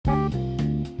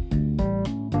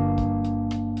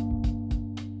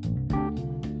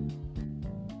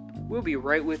We'll be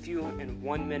right with you in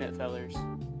 1 minute, fellers.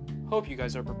 Hope you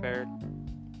guys are prepared,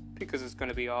 because it's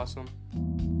gonna be awesome.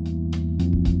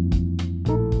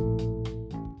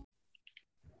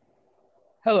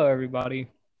 Hello,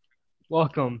 everybody.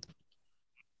 Welcome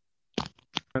to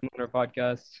our Loner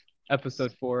Podcast,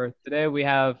 episode 4. Today we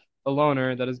have a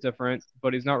loner that is different,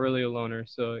 but he's not really a loner,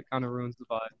 so it kind of ruins the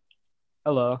vibe.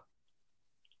 Hello.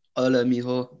 Hola,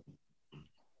 mijo.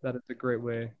 That is a great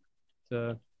way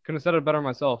to... Couldn't have said it better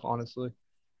myself, honestly.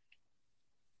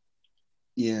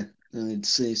 Yeah, I'd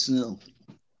say so.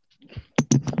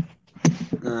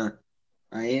 I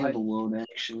am alone,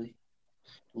 actually.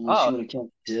 Unless you want to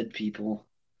count dead people.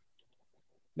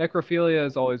 Necrophilia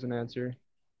is always an answer.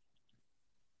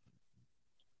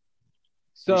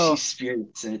 So, I see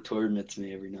spirits and it torments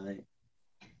me every night.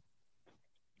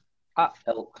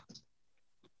 Help.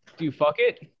 Do you fuck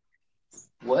it?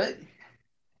 What?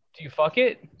 Do you fuck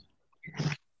it?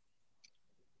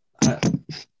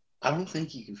 I don't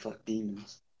think you can fuck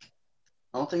demons.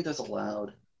 I don't think that's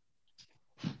allowed.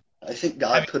 I think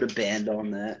God put a ban on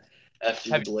that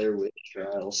after the Blair Witch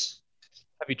trials.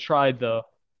 Have you tried, though?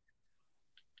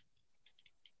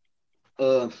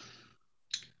 Well,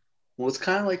 it's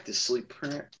kind of like the sleep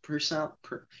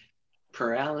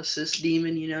paralysis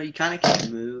demon, you know? You kind of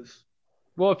can't move.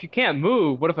 Well, if you can't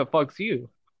move, what if it fucks you?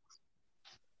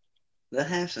 That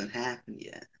hasn't happened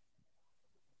yet.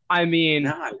 I mean...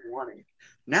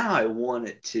 Now I want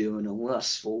it to in a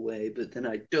lustful way, but then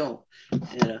I don't.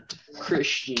 In a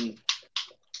Christian,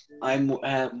 I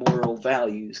have moral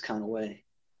values kind of way.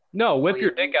 No, whip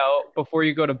your dick out before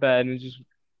you go to bed and just...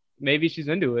 Maybe she's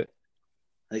into it.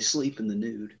 I sleep in the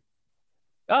nude.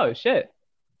 Oh, shit.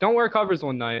 Don't wear covers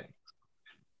one night.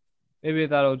 Maybe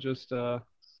that'll just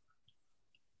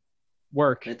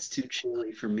work. That's too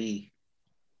chilly for me.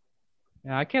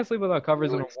 Yeah, I can't sleep without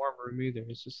covers in a warm room either.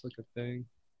 It's just like a thing.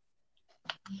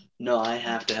 No, I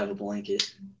have to have a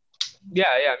blanket.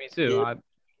 Yeah, me too. Yeah.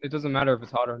 It doesn't matter if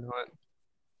it's hot or not.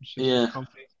 It's just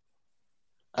comfy.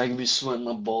 I can be sweating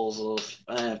my balls off.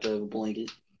 I have to have a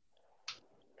blanket.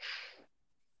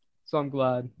 So I'm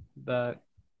glad that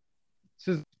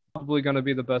this is probably going to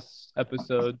be the best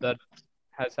episode that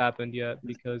has happened yet,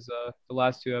 because the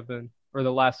last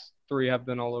 3 have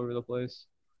been all over the place.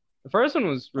 The first one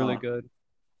was really good.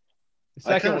 The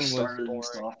second one was boring.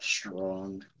 Off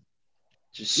strong.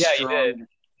 Just strong. You did.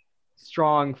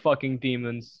 Strong fucking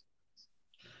demons.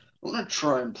 I'm gonna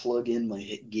try and plug in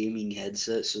my gaming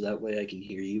headset so that way I can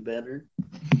hear you better.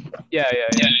 Yeah.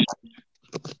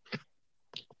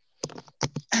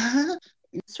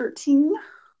 Inserting.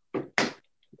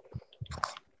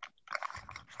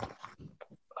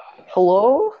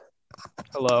 Hello.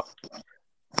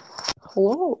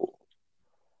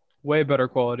 Way better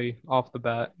quality on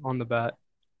the bat.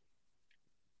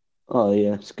 Oh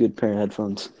yeah, it's a good pair of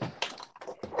headphones.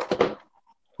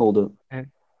 Hold up. Hey.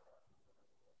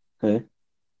 All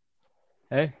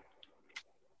right.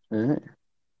 Let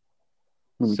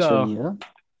me turn you up.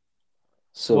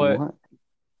 So what?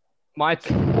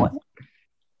 What?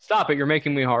 Stop it! You're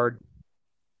making me hard.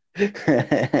 You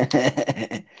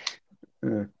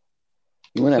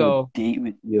want to have a date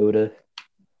with Yoda?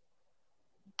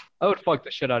 I would fuck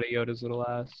the shit out of Yoda's little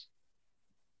ass.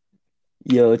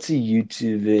 Yo, it's a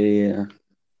YouTube video.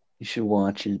 You should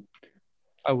watch it.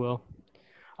 I will.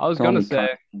 I was gonna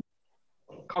say,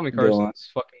 Call Me Carson's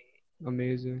fucking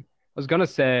amazing. I was gonna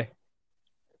say,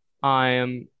 I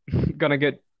am gonna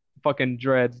get fucking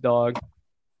dreads, dog.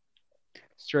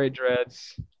 Straight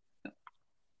dreads. I'm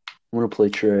gonna play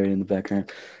Trey in the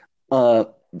background.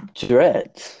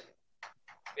 Dreads.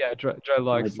 Yeah,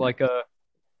 dreadlocks, like a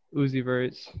Uzi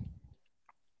Verts.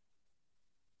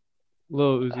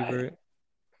 Little Uzi Vert.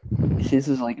 His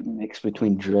is like a mix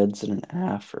between dreads and an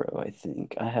afro, I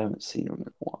think. I haven't seen him in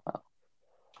a while.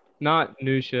 Not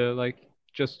new shit, like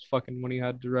just fucking when he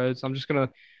had dreads. I'm just gonna...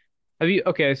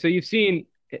 so you've seen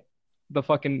the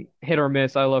fucking hit or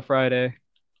miss I Love Friday.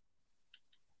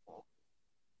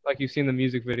 Like, you've seen the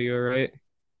music video, right?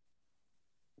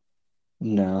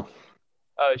 No.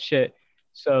 Oh, shit.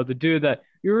 So the dude that...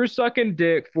 You were sucking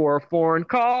dick for a foreign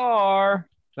car.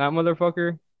 That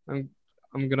motherfucker.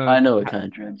 I'm gonna... I know what kind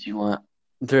of dreads you want.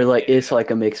 They're like... It's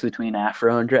like a mix between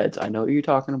afro and dreads. I know what you're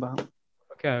talking about.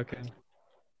 Okay.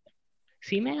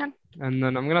 See, man? And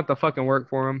then I'm gonna have to fucking work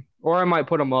for him. Or I might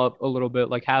put him up a little bit,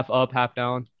 like half up, half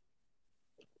down.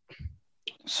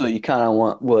 So you kind of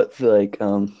want what, like,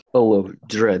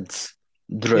 dreads.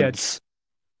 Yeah.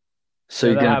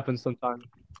 So that happens sometimes.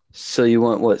 So you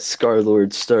want what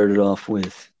Star-Lord started off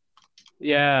with?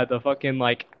 Yeah, the fucking,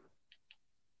 like,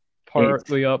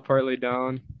 partly up, partly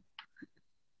down.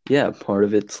 Yeah, part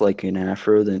of it's like an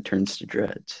afro, then it turns to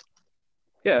dreads.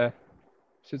 Yeah,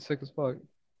 shit's sick as fuck.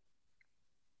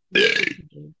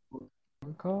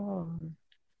 Car. What's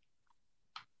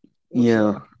Yeah,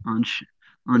 up?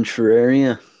 on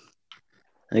Terraria,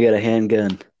 I got a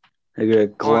handgun. I got a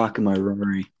On Glock in my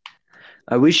Rari.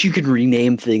 I wish you could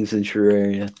rename things in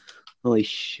Terraria. Holy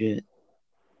shit.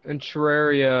 in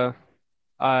Terraria,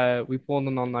 we pulled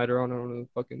an all-nighter on a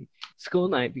fucking school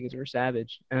night because we're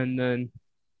savage, and then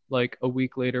like a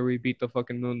week later, we beat the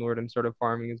fucking Moon Lord and started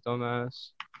farming his dumb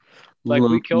ass. Like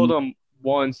we killed Loki. him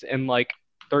once in like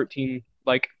 13,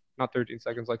 like not 13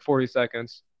 seconds, like 40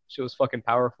 seconds. She was fucking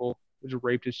powerful. We just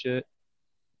raped his shit.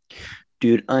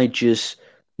 Dude, I just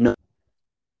no,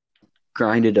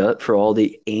 grinded up for all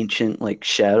the ancient like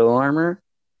shadow armor.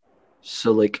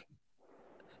 So like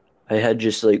I had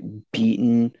just like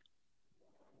beaten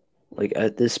like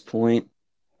at this point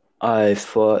I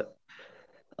fought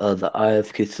the Eye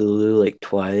of Cthulhu like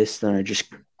twice, then I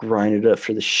just grinded up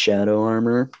for the shadow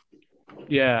armor.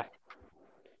 Yeah,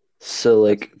 So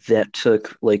that's like that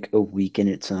took like a week in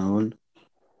its own.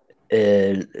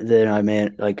 And then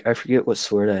I forget what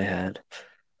sword I had,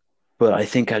 but I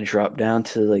think I dropped down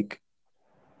to like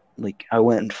I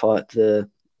went and fought the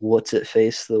what's it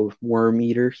face, the worm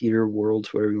eater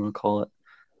worlds, whatever you want to call it.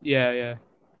 yeah, yeah.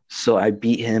 So I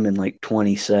beat him in like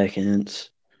 20 seconds.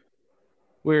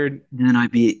 Weird. Then I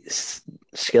beat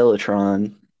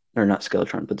Skeletron, or not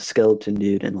Skeletron, but the skeleton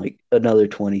dude in like another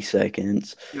 20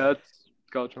 seconds. Yeah, that's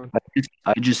Skeletron.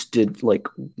 I just did like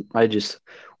I just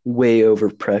way over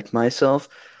prepped myself.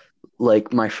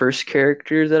 Like my first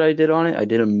character that I did on it, I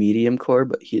did a medium core,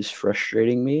 but he is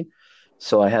frustrating me.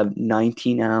 So I have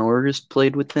 19 hours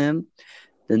played with him.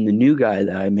 Then the new guy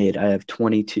that I made, I have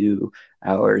 22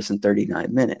 hours and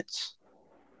 39 minutes.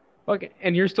 Okay,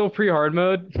 and you're still pre-hard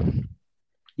mode?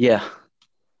 Yeah,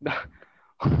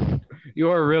 You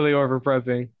are really over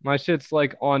prepping. My shit's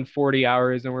like on 40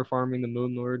 hours and we're farming the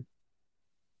Moon Lord.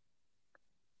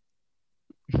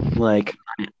 like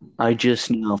I just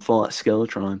now fought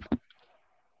Skeletron,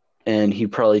 and he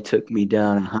probably took me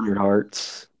down 100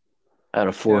 hearts out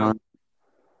of Yeah. 400.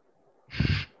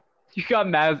 You got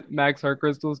max heart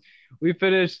crystals. We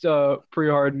finished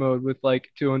pre-hard mode with like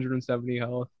 270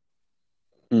 health.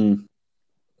 Mm,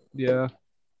 Yeah.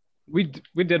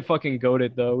 We did fucking goat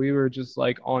it though. We were just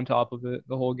like on top of it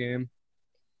the whole game.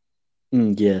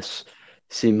 yes.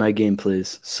 See, my gameplay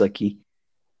is sucky.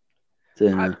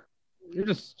 Then, I, you're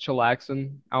just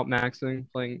chillaxing, out maxing,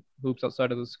 playing hoops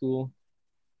outside of the school.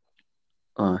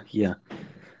 yeah.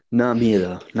 Not me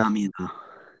though. Not me though.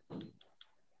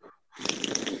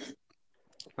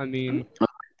 I mean,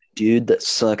 Dude that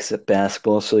sucks at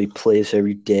basketball, so he plays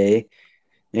every day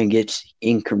and gets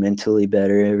incrementally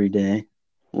better every day.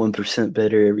 1%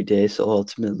 better every day. So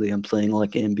ultimately, I'm playing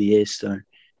like an NBA star.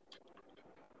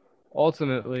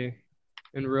 ultimately,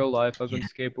 in real life, I've been Yeah,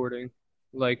 skateboarding.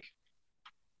 Like,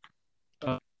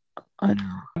 uh, I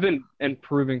know. I've been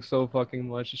improving so fucking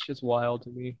much. It's just wild to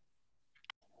me.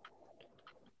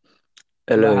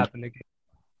 Well, that Hello. happened again.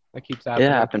 That keeps It happening.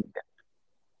 happened.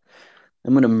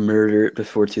 I'm gonna murder it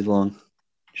before too long,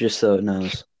 just so it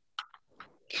knows.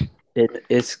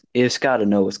 It's got to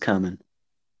know what's coming.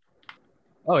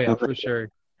 Oh yeah, I for sure.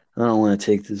 don't want to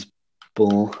take this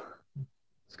bull.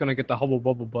 It's gonna get the hubble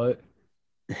bubble butt.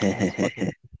 Just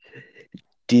fucking.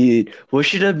 Dude, what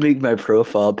should I make my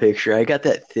profile picture? I got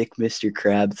that thick Mr.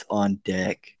 Krabs on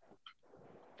deck.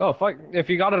 Oh fuck! If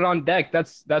you got it on deck,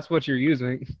 that's what you're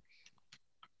using.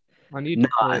 I need No,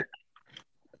 to put.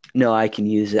 no, I can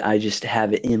use it. I just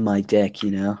have it in my deck,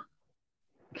 you know.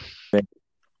 It's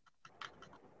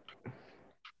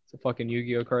a fucking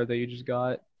Yu-Gi-Oh card that you just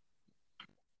got.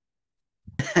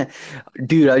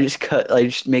 Dude, I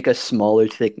just make a smaller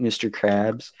thick Mr.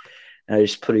 Krabs, and I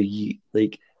just put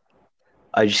like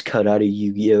I just cut out a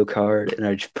Yu-Gi-Oh card and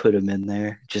I just put them in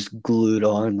there, just glued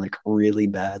on like really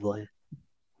badly.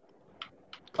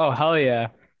 Oh hell yeah!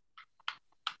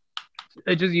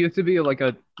 It just used to be like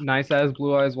a nice ass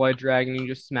blue eyes white dragon. You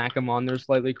just smack them on there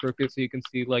slightly crooked so you can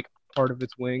see like part of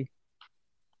its wing.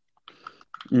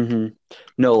 hmm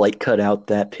No, like cut out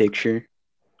that picture.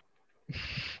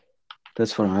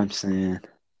 That's what I'm saying.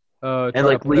 And Try to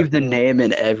like put it. leave the name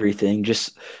and everything.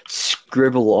 Just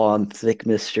scribble on thick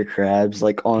Mr. Krabs,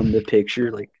 like on the picture,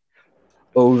 like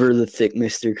over the thick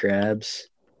Mr. Krabs.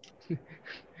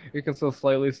 You can still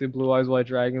slightly see blue eyes white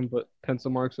dragon, but pencil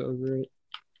marks over it.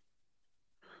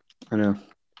 I know.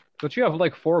 Don't you have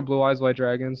like four blue eyes white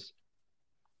dragons?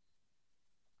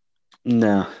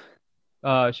 No, Shit.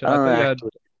 I don't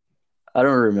actually. I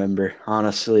don't remember,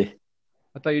 honestly.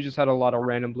 I thought you just had a lot of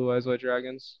random blue eyes white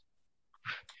dragons.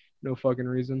 No fucking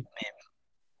reason.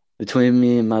 Between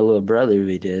me and my little brother,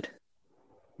 we did.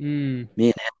 Hmm. Me and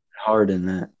him went hard in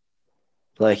that.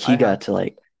 Like he I have, got to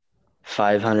like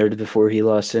 500 before he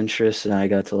lost interest, and I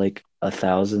got to like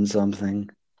 1,000 something.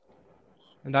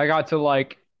 and I got to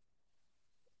like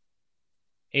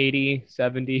 80,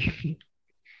 70.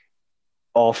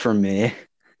 All from me.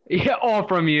 Yeah, all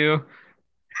from you.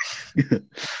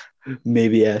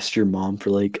 Maybe asked your mom for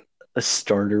like a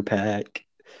starter pack.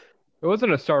 It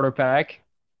wasn't a starter pack.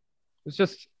 It's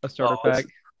just a starter Oh, pack.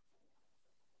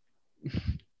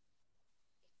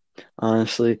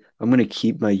 honestly, I'm gonna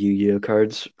keep my Yu-Gi-Oh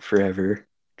cards forever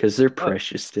because they're Uh,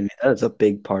 precious to me. That is a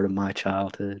big part of my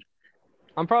childhood.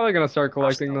 I'm probably gonna start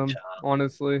collecting them, Nostalgia.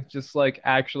 honestly. Just like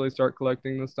actually start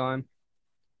collecting this time.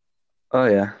 Oh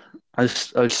yeah, I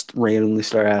just randomly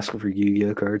start asking for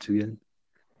Yu-Gi-Oh cards again.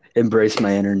 Embrace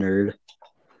my inner nerd.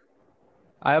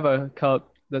 I have a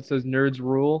cup that says Nerds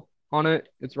Rule on it.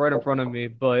 It's right in front of me,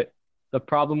 but the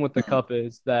problem with the Hmm. cup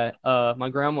is that my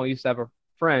grandma used to have a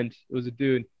friend, it was a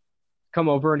dude, come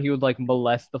over and he would like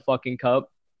molest the fucking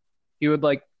cup. He would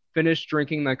like finish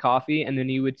drinking the coffee and then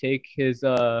he would take his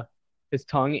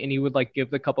tongue and he would like give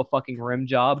the cup a fucking rim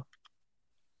job.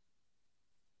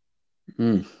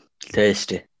 Mm,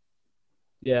 tasty.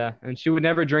 Yeah, and she would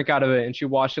never drink out of it and she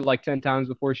washed it like 10 times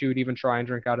before she would even try and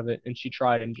drink out of it and she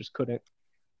tried and just couldn't.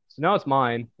 So now it's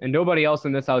mine and nobody else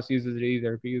in this house uses it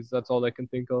either because that's all they can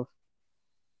think of.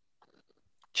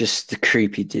 Just the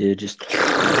creepy dude. Just.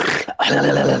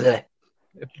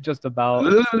 If just about.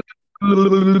 You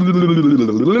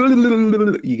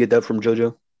get that from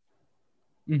JoJo?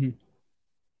 Mhm.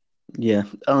 Yeah,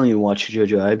 I don't even watch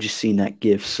JoJo. I've just seen that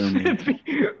GIF so many times.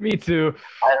 Me too.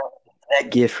 I don't,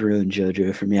 that GIF ruined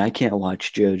JoJo for me. I can't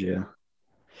watch JoJo.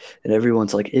 And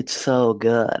everyone's like, it's so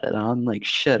good. And I'm like,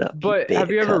 shut up, you But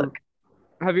beta cuck.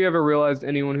 have you ever realized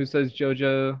anyone who says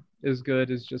JoJo is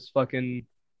good is just fucking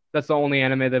that's the only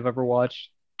anime they've ever watched?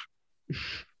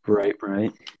 Right,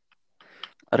 right.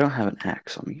 I don't have an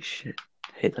axe on me. Shit.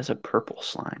 Hey, that's a purple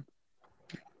slime.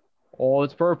 Oh,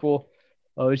 it's purple.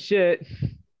 Oh shit.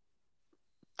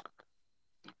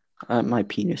 My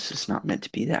penis is not meant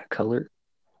to be that color.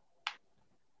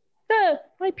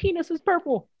 My penis is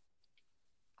purple.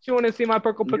 Do you want to see my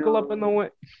purple pickle up in the No,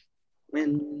 wind?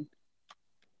 when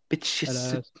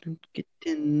bitches That get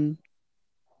in.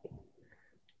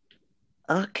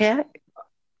 Okay.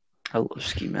 I love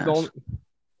ski The only, masks.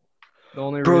 the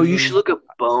only Bro, you should reason, look up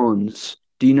Bones.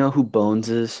 Do you know who Bones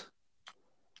is?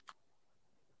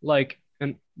 like,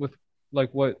 and with like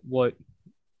what?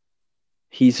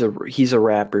 He's a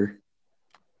rapper.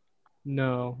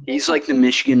 No. He's like the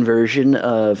Michigan version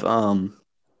of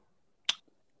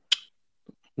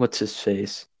what's his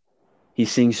face? He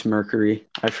sings Mercury.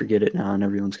 I forget it now, and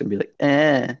everyone's gonna be like,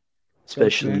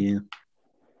 especially Ghostman. you.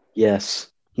 Yes,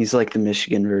 he's like the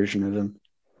Michigan version of him.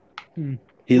 Hmm.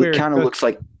 He Weird, kind of because looks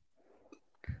like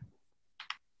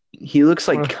he looks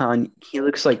like uh, Con. He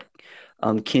looks like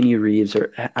Kenny Reeves,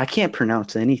 or I can't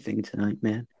pronounce anything tonight,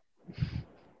 man.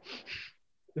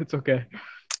 it's okay.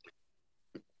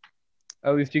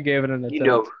 At least you gave it an You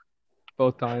know, attempt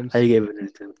both I times. gave it an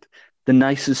attempt. The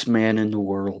nicest man in the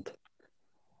world.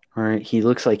 All right, he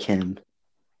looks like him.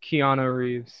 Keanu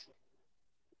Reeves.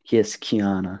 Yes,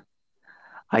 Kiana.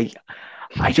 I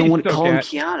I don't You want to still call him can't.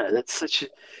 Kiana.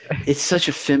 It's such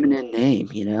a feminine name,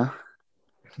 you know?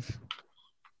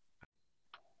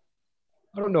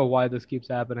 I don't know why this keeps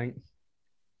happening.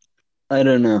 I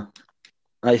don't know.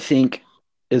 I think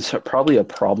it's probably a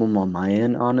problem on my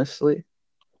end, honestly.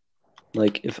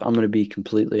 Like, if I'm gonna be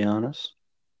completely honest.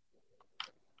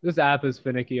 This app is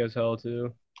finicky as hell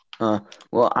too. Uh,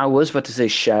 well, I was about to say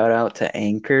shout out to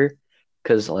Anchor,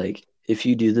 because like if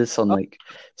you do this on Oh, like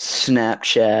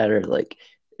Snapchat or like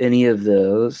any of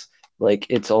those, like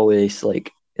it's always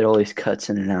like it always cuts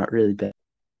in and out really bad.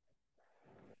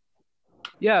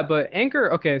 yeah, but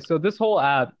Anchor, okay, so this whole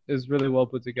app is really well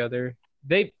put together.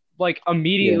 They like Yeah,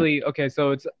 immediately, okay,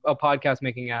 so it's a podcast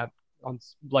making app on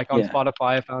like on yeah.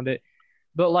 Spotify, I found it.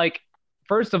 But like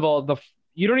first of all, the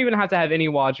you don't even have to have any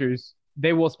watchers.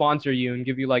 They will sponsor you and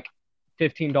give you like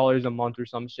 $15 a month or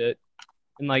some shit.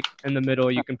 And like in the middle,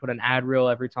 you can put an ad reel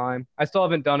every time. I still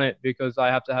haven't done it because I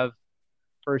have to have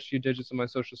first few digits of my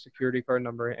social security card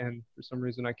number, and for some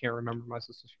reason I can't remember my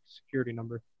social security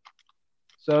number.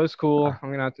 So it's cool.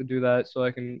 I'm gonna have to do that so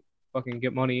I can fucking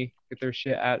get money, get their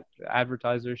shit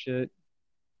advertise their shit.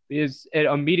 Because it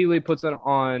immediately puts it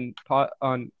on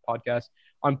on podcast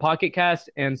on Pocket Cast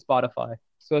and Spotify.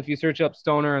 So if you search up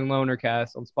Stoner and Loner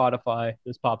Cast on Spotify,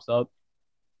 this pops up.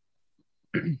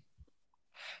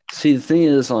 See, the thing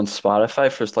is on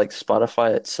Spotify, for like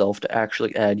Spotify itself to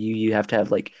actually add you, you have to have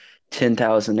like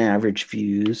 10,000 average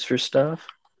views for stuff.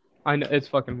 I know it's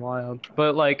fucking wild,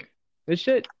 but like this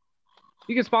shit,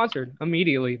 you get sponsored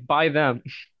immediately by them,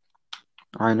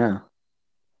 I know.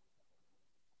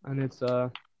 and it's I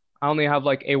only have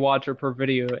like a watcher per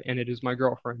video, and it is my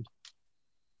girlfriend.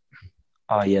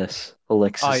 Ah, yes, Ah,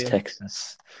 Alexis, yeah.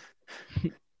 Texas.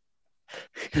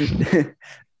 Even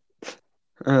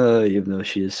though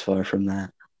she is far from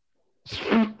that.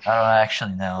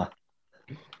 Actually, no.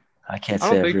 I can't I say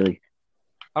don't I've think really.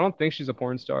 I don't think she's a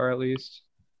porn star at least.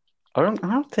 I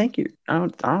don't think you. I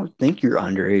don't think your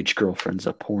underage girlfriend's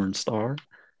a porn star.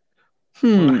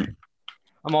 Well, Hmm.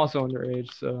 I'm also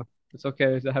underage, so it's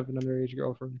okay to have an underage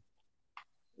girlfriend.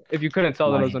 If you couldn't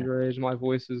tell that I Oh was yeah. underage, my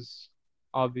voice is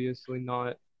obviously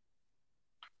not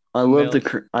I a love male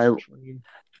the. I dream.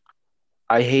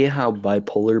 I hate how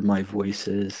bipolar my voice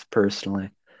is personally.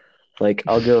 Like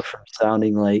I'll go from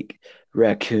sounding like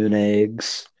raccoon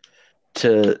eggs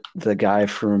to the guy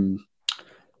from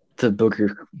the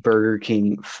Burger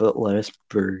King foot lettuce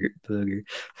burger.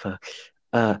 Fuck.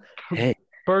 Hey,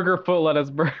 Burger foot lettuce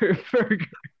burger.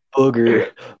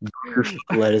 booger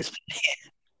foot lettuce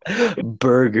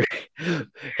burger.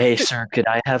 Hey, sir, could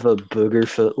I have a booger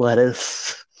foot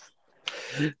lettuce?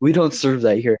 We don't serve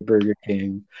that here at Burger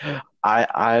King.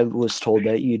 I was told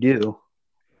that you do.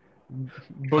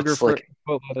 Booger What's like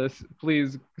foot lettuce.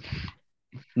 Please,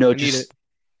 no, I need it. just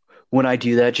when I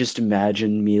do that, just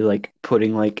imagine me like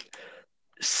putting like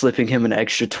slipping him an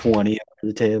extra 20 under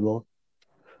the table.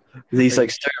 Are He's you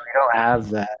like, sir, we don't have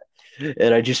that.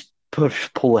 And I just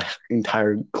pull an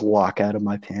entire Glock out of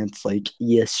my pants, like,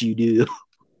 yes, you do.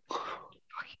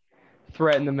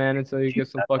 threaten the man until you get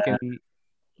some fucking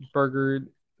burger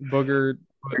booger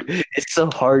It's so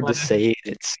hard to lettuce? say it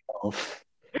itself.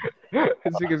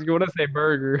 It's because you want to say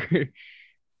burger.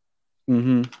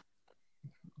 Mm-hmm.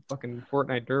 Fucking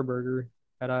Fortnite Dur Burger.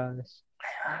 That ass.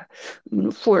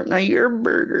 Fortnite, your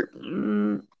burger.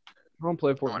 I don't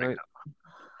play Fortnite.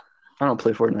 I don't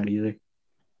play Fortnite either.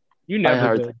 You I never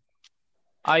hardly. did.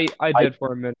 I I did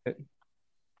for a minute.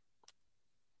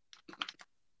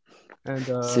 And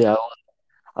see.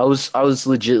 I was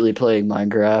legitimately playing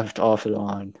Minecraft off and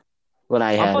on when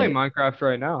I I'm had playing it. Minecraft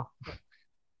right now.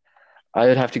 I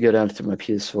would have to go down to my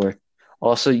PS4.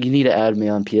 Also, you need to add me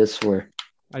on PS4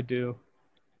 I do.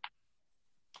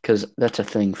 because that's a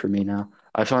thing for me now.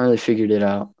 I finally figured it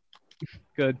out.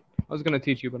 Good. I was gonna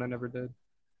teach you, but I never did.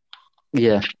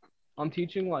 Yeah. I'm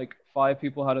teaching like 5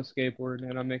 people how to skateboard,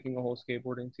 and I'm making a whole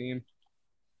skateboarding team.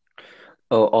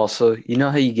 Oh, also, you know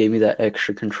how you gave me that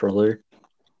extra controller?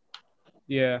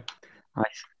 Yeah. I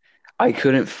I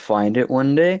couldn't find it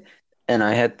one day, and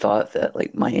I had thought that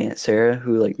like my Aunt Sarah,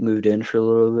 who like moved in for a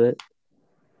little bit,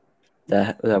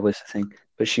 that was the thing.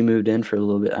 But she moved in for a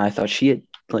little bit, and I thought she had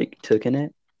like taken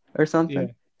it or Yeah.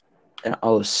 something, and I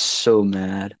was so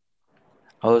mad.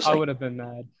 I was I like, would have been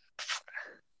mad.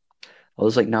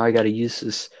 now I got to use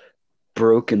this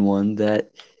broken one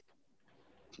that,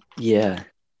 yeah,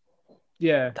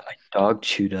 Yeah. that my dog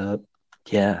chewed up.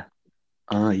 Yeah.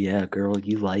 Yeah, girl,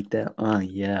 you like that?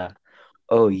 Yeah.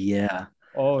 Oh, yeah.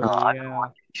 Oh I've been yeah.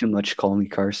 watching too much Call Me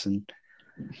Carson.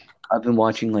 I've been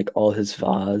watching like all his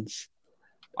VODs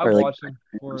I've or like, watched him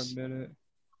for a minute.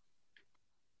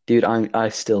 dude, I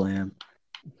still am.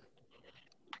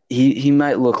 He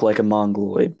might look like a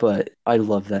mongoloid, but I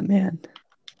love that man.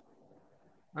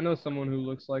 I know someone who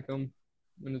looks like him,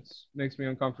 and it makes me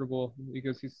uncomfortable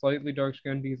because he's slightly dark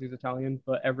skinned because he's Italian,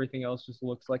 but everything else just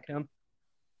looks like him.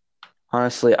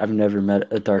 Honestly, I've never met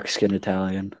a dark-skinned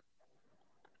Italian.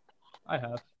 I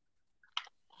have.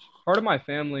 Part of my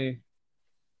family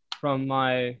from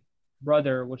my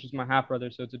brother, which is my half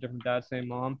brother, so it's a different dad, same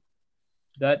mom.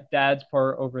 That dad's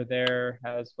part over there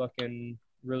has fucking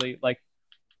really like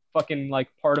fucking like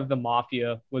part of the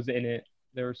mafia was in it.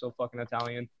 They were so fucking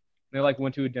Italian. They like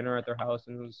went to a dinner at their house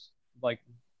and it was like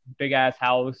big ass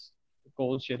house,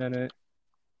 gold shit in it.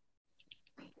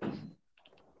 The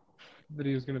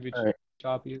video's gonna be All right.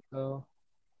 choppy though.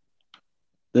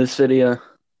 This video,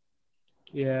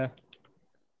 Yeah,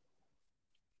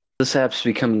 this app's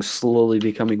becoming slowly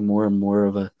becoming more and more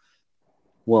of a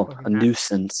fucking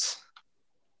nuisance.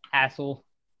 hassle.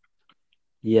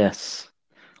 Yes.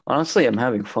 Honestly, I'm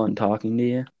having fun talking to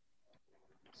you.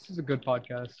 This is a good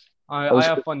podcast. I I I was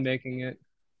have fun making it.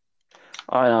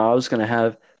 I was gonna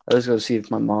have I was gonna see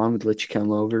if my mom would let you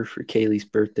come over for Kaylee's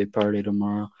birthday party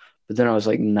tomorrow, but then I was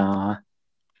like, nah.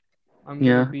 I'm gonna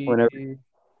Yeah, be whatever.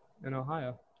 in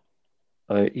Ohio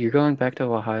You're going back to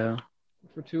Ohio.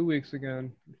 for 2 weeks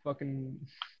again. Fucking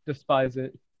despise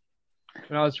it.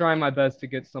 And I was trying my best to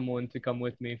get someone to come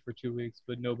with me for 2 weeks,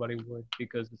 but nobody would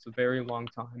because it's a very long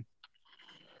time.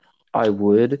 I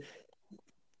would,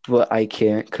 but I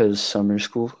can't because summer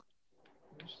school.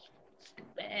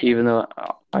 Even though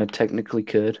I technically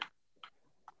could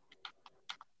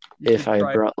You if should I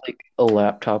try. brought like a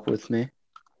laptop with me.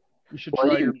 You should Well,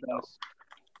 try your best.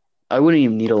 I wouldn't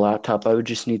even need a laptop. I would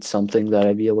just need something that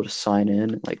I'd be able to sign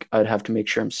in. Like I'd have to make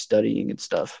sure I'm studying and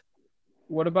stuff.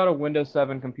 What about a Windows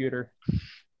 7 computer?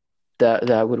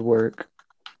 That would work.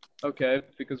 Okay,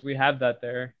 because we have that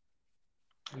there.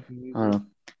 We can use I don't it. know.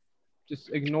 Just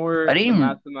I ignore didn't the even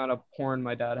massive amount of porn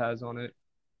my dad has on it.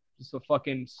 Just a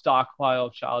fucking stockpile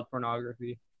of child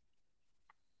pornography.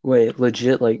 wait,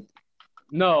 legit like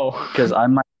No. because I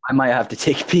might have to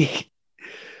take a peek.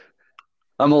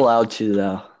 I'm allowed to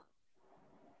though.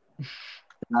 Is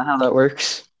that how that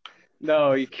works?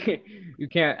 No, you can't. You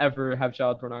can't ever have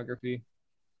child pornography.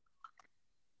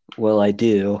 Well, I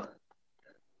do.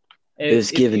 It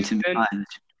was If given you to me send, by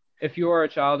if you are a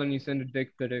child and you send a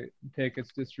dick pic,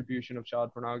 it's distribution of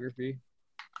child pornography.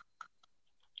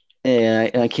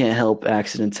 and I can't help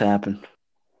accidents happen.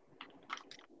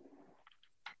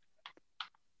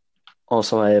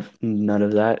 Also, I have none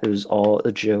of that. It was all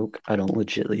a joke. I don't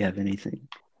legitly have anything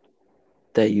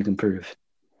that you can prove.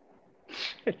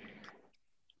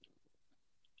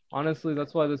 Honestly,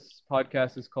 that's why this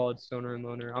podcast is called Stoner and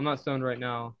Loner. I'm not stoned right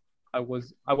now. I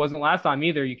wasn't last time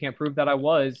either. You can't prove that I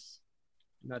was.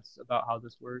 And that's about how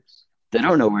this works. They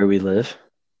don't know where we live.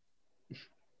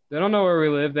 They don't know where we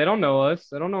live. They don't know us.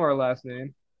 They don't know our last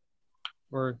name.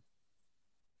 Or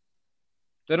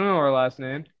they don't know our last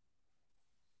name.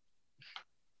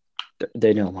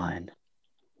 They know mine.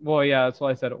 Well, yeah, that's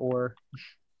why I said or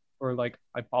like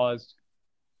I paused.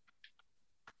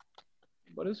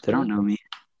 What is They cool? don't know me.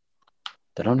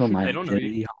 They don't know my They don't know you.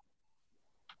 identity.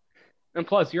 And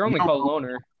plus, you're only No. called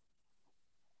Loner.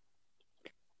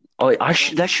 Oh,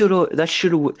 that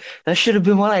should have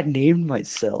been what I named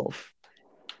myself.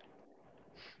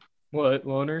 What,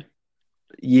 Loner?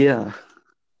 Yeah,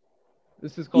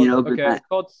 This is you called know, but okay. that It's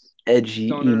called edgy.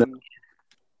 Stoner.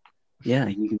 Yeah,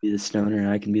 you can be the stoner, and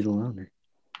I can be the loner.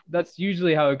 That's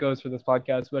usually how it goes for this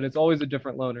podcast, but it's always a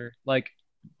different loner. Like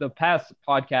the past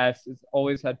podcast has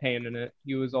always had Payne in it.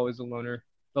 He was always a loner.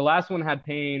 The last one had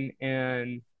Payne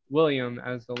and William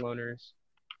as the loners,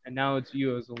 and now it's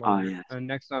you as the Oh loner. yeah. And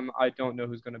next time, I don't know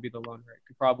who's gonna be the loner. It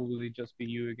could probably just be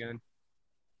you again.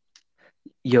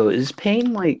 Yo, is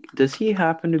Payne like? Does he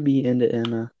happen to be into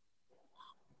Emma?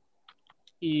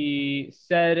 He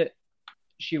said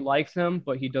she likes him,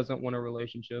 but he doesn't want a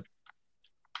relationship.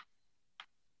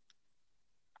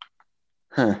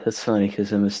 Huh, that's funny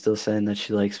because Emma's still saying that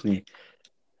she likes me.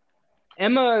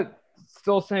 Emma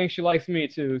still saying she likes me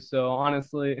too. So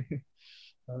honestly,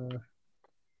 it's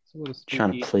a little Trying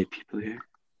spooky. to play people here.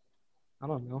 I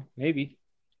don't know. Maybe.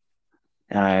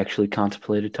 And I actually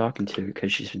contemplated talking to her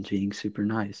because she's been being super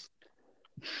nice.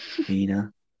 You know?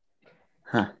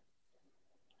 Huh.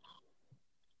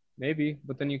 Maybe,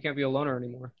 but then you can't be a loner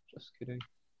anymore. Just kidding.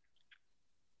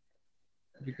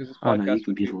 Because this Oh no, you podcast can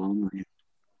would be be. lonely.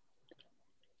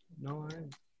 No,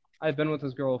 I've been with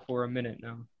this girl for a minute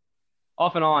now.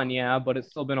 Off and on, yeah, but it's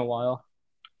still been a while.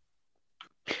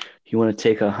 You want to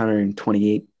take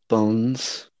 128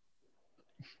 bones?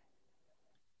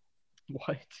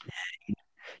 What?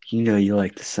 You know you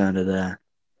like the sound of that.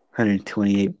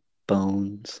 128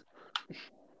 bones.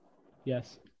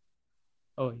 Yes.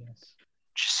 Oh, yes.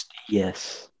 Just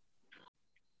yes.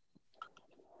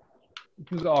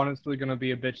 This is honestly gonna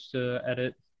be a bitch to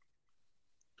edit.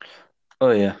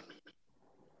 Oh yeah.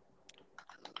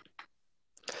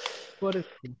 But it's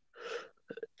cool.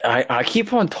 I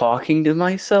keep on talking to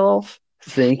myself,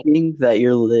 thinking that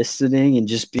you're listening and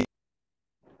just be.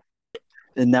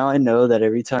 And now I know that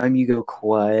every time you go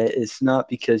quiet, it's not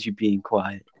because you're being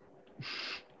quiet.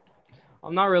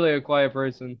 I'm not really a quiet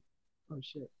person. Oh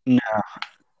shit. No.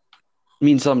 I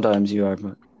mean, sometimes you are,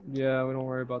 but Yeah, we don't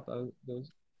worry about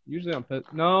those. Usually I'm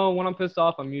pissed. No, when I'm pissed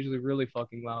off, I'm usually really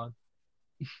fucking loud.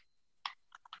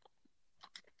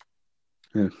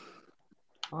 yeah.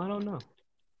 I don't know.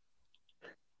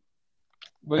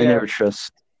 But I yeah, never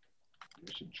trust.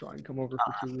 we should try and come over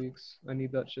for 2 weeks. I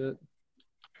need that shit.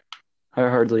 I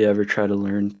hardly ever try to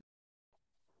learn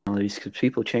personalities because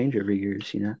people change every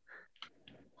years, you know?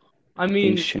 I Things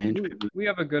mean, change. we, People we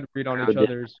have a good read on grow each different.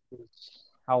 other's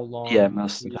how Yeah, long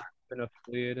most of the we've time. been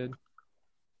affiliated.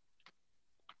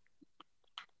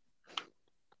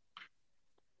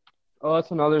 Oh,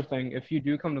 that's another thing. If you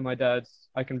do come to my dad's,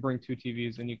 I can bring 2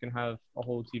 TVs and you can have a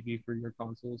whole TV for your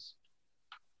consoles.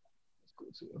 That's cool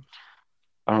too.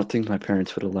 I don't think my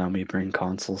parents would allow me to bring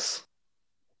consoles.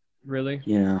 Really?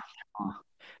 You know,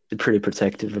 they're pretty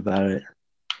protective about it.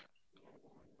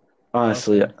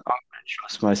 Honestly, Okay. I'm gonna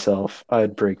trust myself.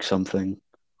 I'd break something.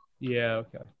 Yeah,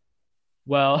 okay.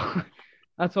 Well,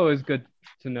 that's always good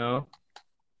to know,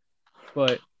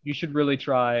 but you should really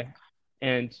try,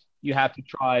 and you have to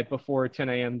try before 10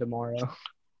 a.m. tomorrow.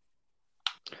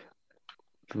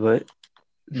 But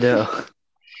no,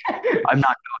 I'm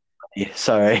not ready.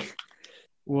 Sorry.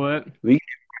 What? We can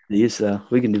do these though.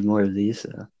 We can do more of these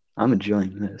though. I'm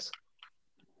enjoying this.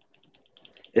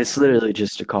 It's literally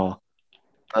just a call.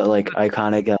 But like I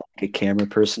kind of got like a camera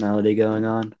personality going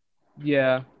on.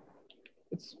 Yeah,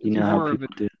 it's You it's know how more of a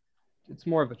people do. it's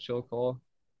more of a chill call.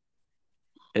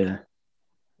 Yeah.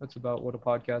 That's about what a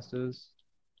podcast is.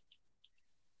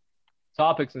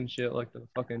 Topics and shit like the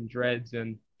fucking dreads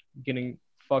and getting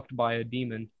fucked by a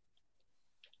demon.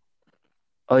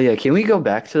 Oh yeah, can we go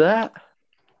back to that?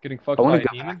 Getting I fucked want by to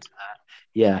a go. demon?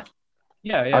 Yeah.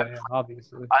 Yeah, I, yeah, yeah,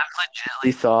 obviously. I've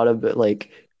legitimately thought of it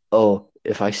like, oh,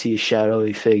 if I see a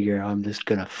shadowy figure, I'm just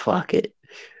gonna fuck it.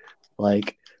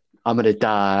 Like, I'm gonna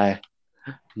die.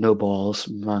 No balls.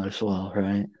 Might as well,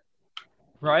 right? You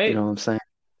Right? know what I'm saying?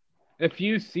 If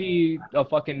you see a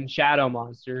fucking shadow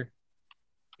monster,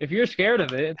 if you're scared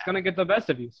of it, it's gonna get the best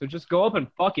of you. So just go up and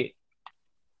fuck it.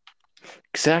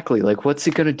 Exactly. Like, what's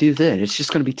it gonna do then? It's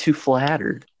just gonna be too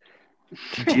flattered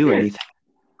to do anything.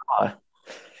 Uh,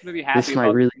 Gonna be this happy might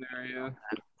about the really scenario.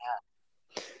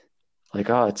 like,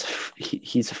 oh,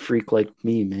 he's a freak like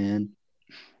me, man.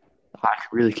 I can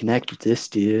really connect with this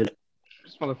dude.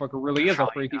 This motherfucker really is a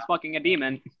freak. He's fucking a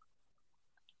demon.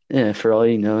 Yeah, for all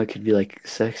you know, it could be like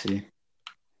sexy.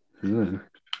 Ooh,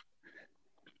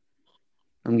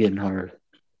 I'm getting hard.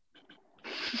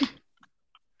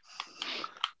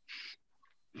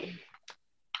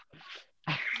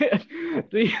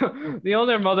 The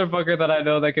only motherfucker that I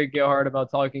know that could get hard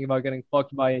about talking about getting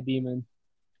fucked by a demon.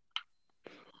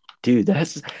 Dude,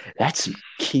 that's some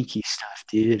kinky stuff,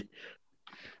 dude.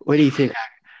 What do you think?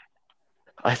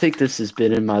 I think this has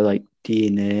been in my like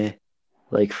DNA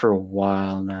like for a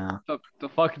while now. The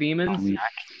fuck I demons? mean,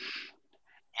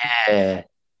 yeah,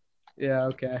 Yeah,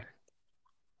 okay.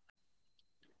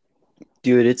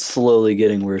 dude, it's slowly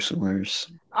getting worse and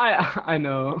worse. I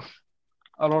know.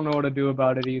 I don't know what to do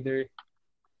about it either.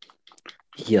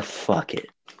 Yeah, fuck it,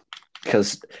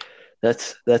 because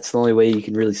that's the only way you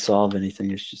can really solve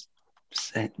anything is just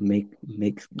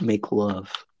make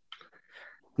love,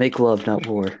 not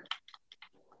war.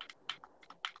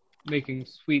 Making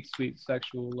sweet, sweet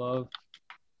sexual love.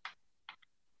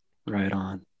 Right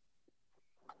on.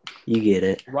 You get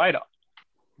it. Right,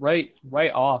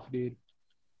 right off, dude.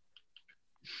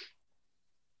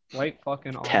 Right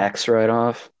fucking off. Tax write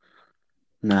off.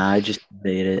 Nah, I just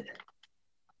made it.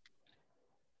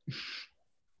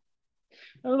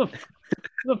 Who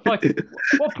the fuck?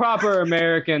 What proper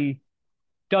American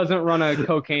doesn't run a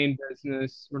cocaine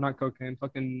business, or not cocaine,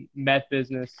 fucking meth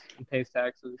business and pays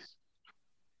taxes?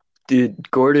 Dude,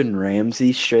 Gordon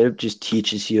Ramsay straight up just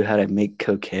teaches you how to make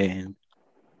cocaine.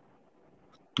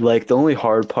 Like the only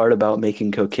hard part about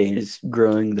making cocaine is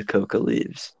growing the coca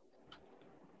leaves.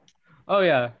 Oh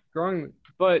yeah, growing,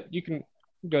 but you can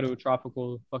go to a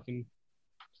tropical fucking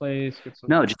place, get some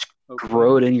No, just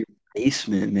grow cocaine. it in your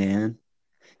basement, man.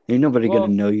 Ain't nobody gonna Well,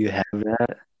 know you have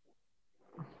that.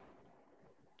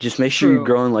 Just make sure you're true.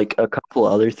 growing like a couple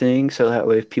other things so that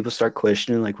way if people start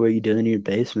questioning like what are you doing in your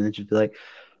basement, just be like,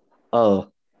 oh,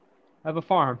 I have a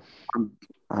farm I'm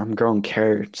I'm growing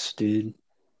carrots, dude.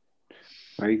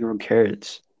 Why are you growing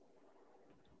carrots?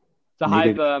 to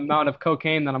hide Nigga. the amount of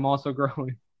cocaine that I'm also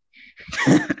growing.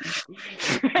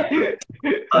 I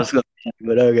was gonna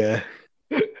but okay.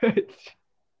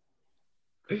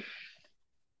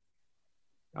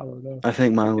 I don't know. I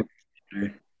think Like mine if, would be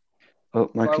better.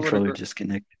 Oh, my if I were to controller grow,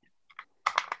 disconnected.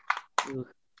 the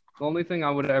only thing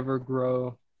I would ever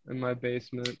grow in my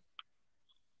basement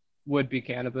would be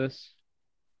cannabis.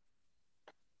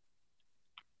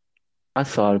 I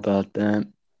thought about that.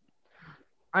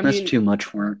 I That's mean, too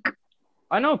much work.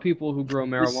 I know people who grow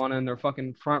This, marijuana in their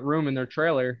fucking front room in their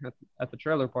trailer at the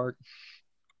trailer park.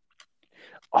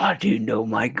 oh, dude, no,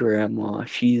 my grandma,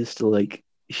 she used to like,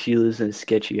 she lives in a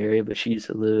sketchy area, but she used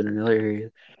to live in another area.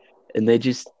 And they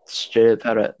just straight up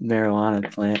had a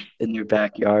marijuana plant in their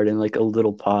backyard in like a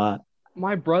little pot.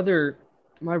 My brother,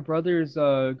 my brother's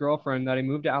girlfriend that he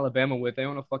moved to Alabama with, they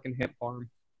own a fucking hemp farm,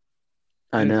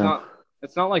 I and know.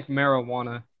 it's not like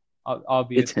marijuana. It's hemp.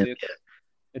 Obviously, Yeah.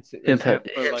 it's hemp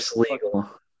for like Hemp's fuck. legal.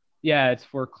 Yeah, it's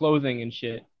for clothing and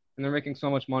shit, and they're making so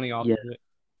much money off Yeah, of it.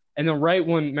 And then right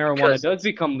when marijuana because does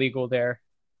become legal there,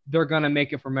 they're gonna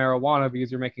make it for marijuana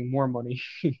because you're making more money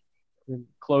in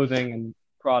clothing and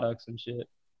products and shit.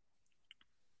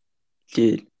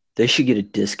 dude, they should get a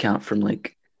discount from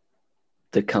like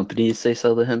the companies they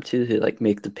sell the hemp to who like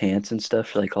make the pants and stuff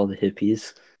for like all the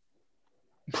hippies.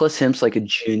 Plus, hemp's like a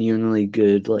genuinely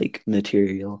good like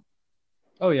material.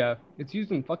 Oh yeah, it's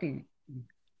used in fucking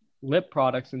lip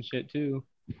products and shit too.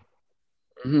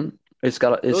 hmm Those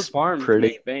it's farms pretty.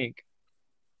 make bank.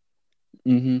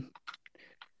 hmm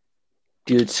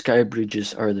Dude, sky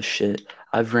bridges are the shit.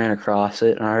 I've ran across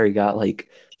it and I already got like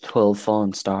 12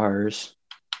 fallen stars.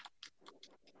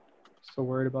 So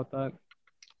worried about that.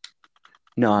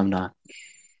 No, I'm not.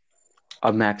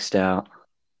 I'm maxed out.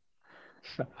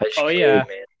 I just Oh carry yeah,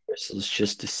 man crystals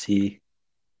just to see.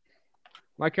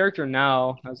 my character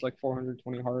now has like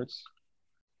 420 hearts.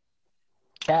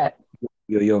 Cat.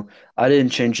 Yo, yo. I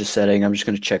didn't change the setting. I'm just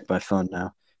gonna check my phone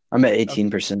now. I'm at Okay.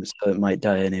 18%, so it might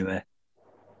die anyway.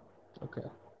 Okay.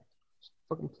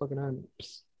 Fucking plugging in.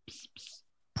 Psst, psst, psst.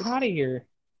 Get out of here.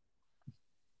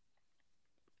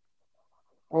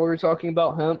 What were we talking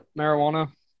about? Hemp,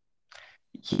 marijuana,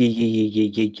 Yeah, yeah, yeah,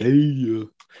 yeah, yeah, yeah.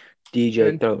 DJ,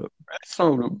 and throw a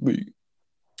song to me.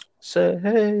 Say,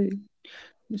 hey,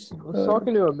 Mr. I was Carter.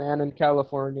 talking to a man in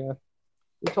California.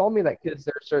 He told me that kids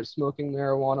there start smoking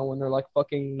marijuana when they're like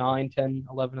fucking 9, 10,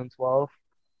 11, and 12.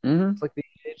 Mm-hmm. It's like the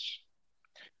age.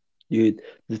 Dude,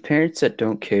 the parents that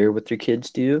don't care what their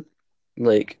kids do,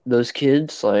 like those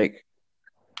kids, like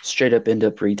straight up end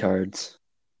up retards.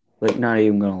 Like, not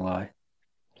even gonna lie.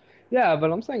 Yeah,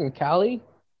 but I'm saying in Cali,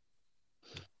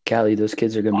 Callie, those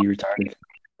kids are gonna be retarded.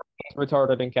 it's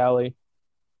retarded in Cali.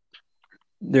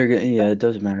 They're gonna, yeah, it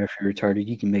doesn't matter if you're retarded.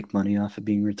 You can make money off of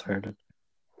being retarded.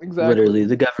 Exactly. Literally,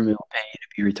 the government will pay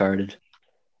you to be retarded.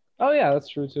 Oh yeah, that's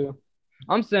true too.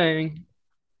 I'm saying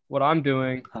what I'm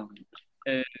doing Um,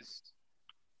 is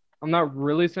I'm not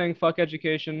really saying fuck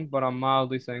education, but I'm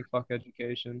mildly saying fuck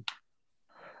education.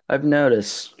 I've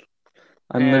noticed.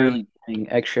 I'm And literally getting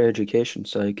extra education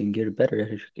so I can get a better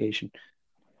education.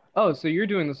 oh, so you're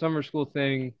doing the summer school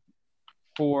thing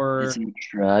It's for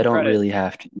extra. I don't credit. really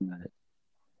have to do it.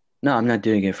 No, I'm not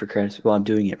doing it for credits. Well, I'm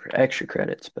doing it for extra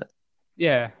credits, but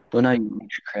Yeah. well, not even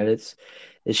extra credits.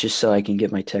 It's just so I can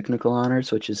get my technical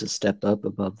honors, which is a step up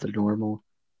above the normal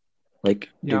like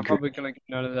Yeah, I'm degree. probably gonna get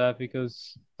none of that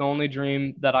because the only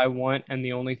dream that I want and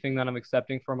the only thing that I'm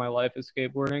accepting for my life is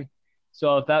skateboarding.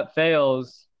 So if that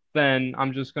fails, then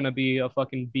I'm just gonna be a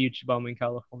fucking beach bum in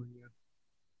California.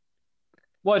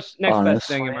 What's next best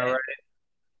thing, Honestly, am I right?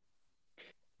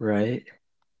 right?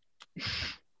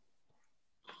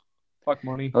 Fuck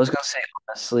money. I was gonna say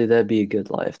honestly, that'd be a good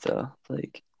life though.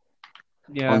 Like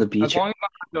on Yeah, the as beach, long as I'm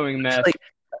not doing I feel meth. like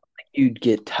you'd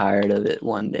get tired of it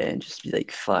one day and just be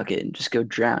like, "Fuck it," and just go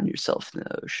drown yourself in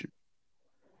the ocean.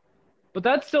 But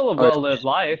that's still a Or well-lived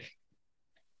life.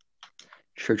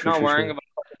 true, true, Not true, worrying true. about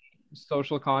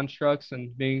social constructs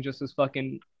and being just this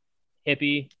fucking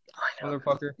hippie I know.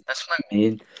 motherfucker. That's what I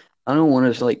mean. I don't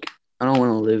want to like. I don't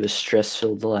want to live a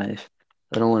stress-filled life.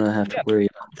 I don't want to have to Yeah, worry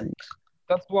about things.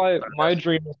 that's why my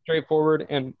dream is straightforward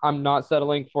and I'm not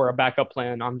settling for a backup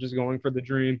plan. I'm just going for the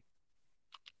dream.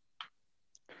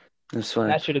 That's why,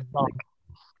 That shit is dumb.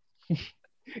 like,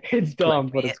 It's like dumb,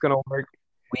 but we it's gonna work.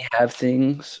 we have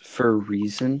things for a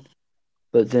reason,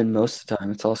 but then most of the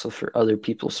time it's also for other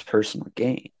people's personal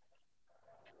gain,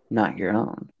 not your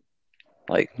own.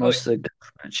 Like Oh most of the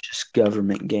government's just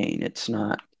government gain. It's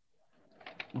not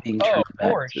being oh, turned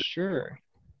back for to. sure.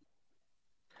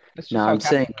 That's just Now how I'm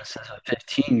capital. saying this as a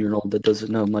 15-year-old that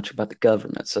doesn't know much about the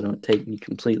government, so don't take me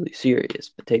completely serious,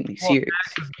 but take me Well, serious.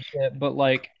 taxes and shit, but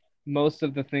like most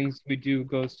of the things we do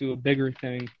goes to a bigger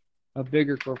thing, a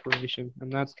bigger corporation,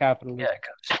 and that's Yeah, capitalism.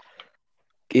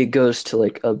 it goes to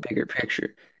like a bigger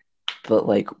picture, but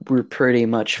like we're pretty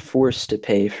much forced to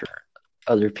pay for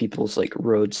other people's like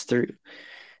roads through,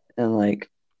 and like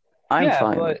I'm Yeah,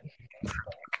 fine with but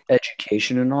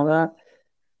education and all that,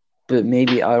 but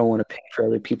maybe I don't want to pay for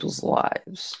other people's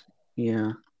lives.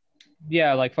 Yeah,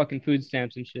 yeah, like fucking food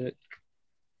stamps and shit.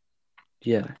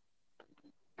 yeah,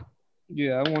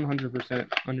 Yeah, I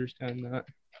 100% understand that.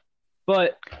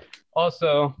 But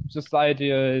also, just the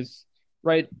idea is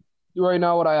right. Right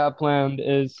now, what I have planned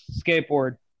is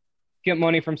skateboard. Get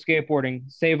money from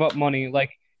skateboarding. Save up money.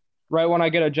 Like right when I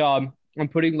get a job, I'm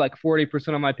putting like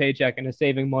 40% of my paycheck into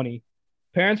saving money.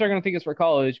 Parents are gonna think it's for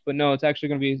college, but no, it's actually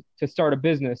gonna be to start a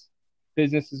business.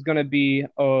 Business is gonna be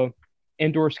a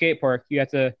indoor skate park. You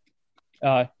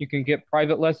can get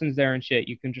private lessons there and shit.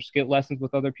 You can just get lessons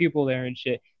with other people there and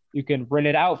shit. You can rent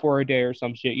it out for a day or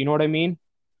some shit. You know what I mean?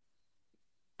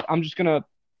 I'm just gonna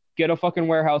get a fucking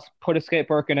warehouse, put a skate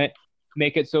park in it,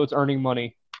 make it so it's earning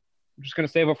money. I'm just gonna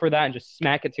save up for that and just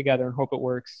smack it together and hope it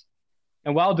works.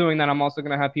 And while doing that, I'm also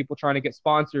gonna have people trying to get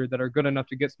sponsored that are good enough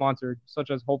to get sponsored, such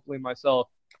as hopefully myself.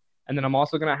 And then I'm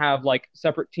also gonna have like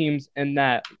separate teams in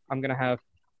that. I'm gonna have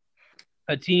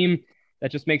a team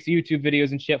that just makes YouTube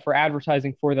videos and shit for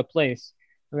advertising for the place.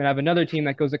 I'm gonna have another team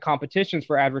that goes to competitions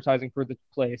for advertising for the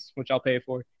place, which I'll pay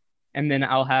for. And then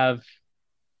I'll have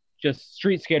just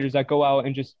street skaters that go out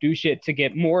and just do shit to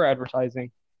get more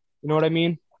advertising. You know what I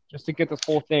mean? Just to get this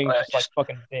whole thing just like Just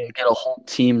fucking big. get a whole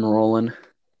team rolling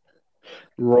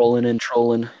and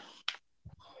trolling.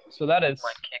 So that is,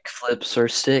 My kick flips are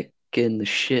sick and the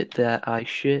shit that I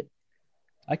shit.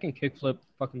 I can kickflip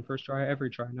fucking first try every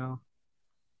try now.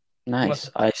 Nice.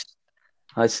 Unless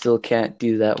I still can't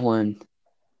do that one.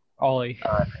 Ollie.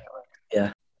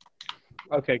 Yeah.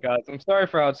 Okay, guys, I'm sorry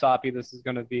for how choppy this is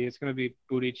gonna be. It's gonna be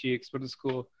booty cheeks, but it's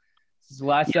cool. This is the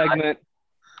last Yeah, segment.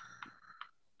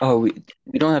 Oh, we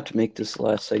don't have to make this the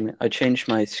last segment. I changed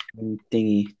my screen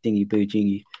dingy boo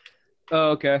jingy.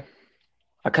 Oh, okay.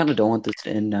 I kind of don't want this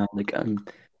to end now. Like I'm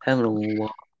having a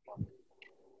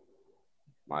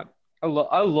lot.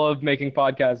 I love making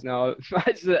podcasts now.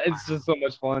 It's just so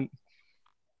much fun.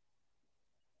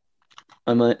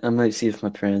 I might see if my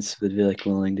parents would be like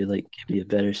willing to like give me a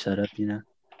better setup,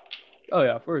 Oh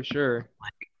yeah, for sure.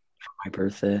 for my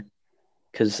birthday.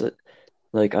 Because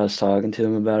like I was talking to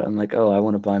him about it. I'm like, oh, I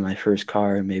want to buy my first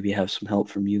car and maybe have some help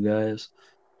from you guys.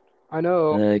 I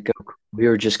know. And they go, we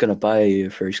were just gonna buy you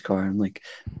your first car. I'm like,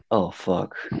 oh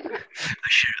fuck,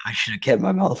 I should have kept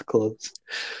my mouth closed.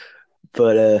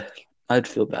 But I'd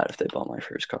feel bad if they bought my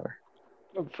first car.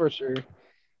 For sure.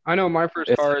 I know my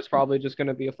first If car is probably just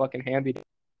gonna be a fucking hand.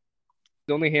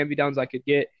 The only hand me downs I could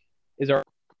get is our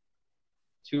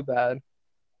too bad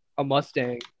a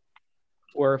Mustang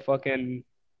or a fucking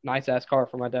nice ass car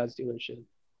for my dad's dealership.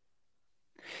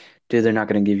 Dude, they're not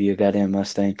gonna give you a goddamn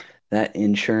Mustang. That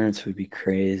insurance would be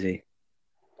crazy.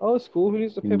 Oh, it's cool. Who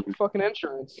needs to pay Mm, for fucking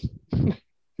insurance?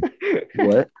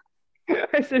 What?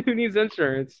 I said, who needs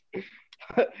insurance?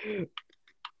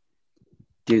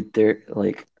 Dude, they're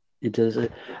like it does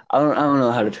it. I don't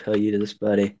know how to tell you this,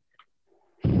 buddy.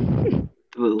 But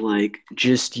like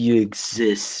just you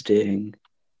existing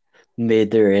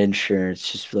made their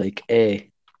insurance just like,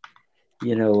 hey,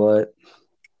 you know what?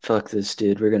 Fuck this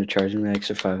dude. We're gonna charge him an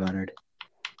extra 500.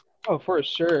 Oh, for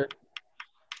sure.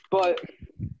 But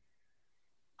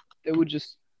they would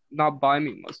just not buy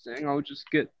me Mustang. I would just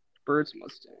get Bird's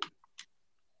Mustang.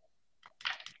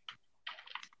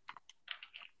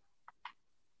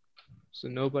 So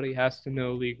nobody has to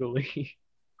know legally.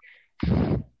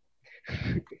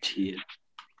 Gee.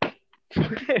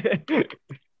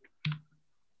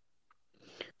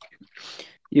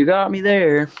 You got me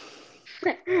there.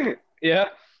 Yeah,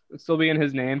 it'll still be in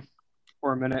his name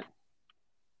for a minute.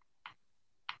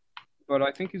 But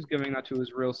I think he's giving that to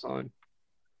his real son.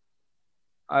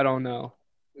 I don't know.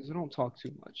 Because they don't talk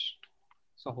too much.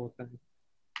 It's the whole thing.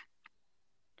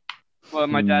 Well,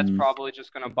 my dad's Hmm. probably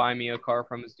just gonna buy me a car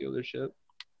from his dealership.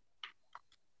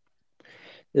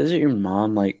 Isn't your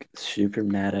mom like super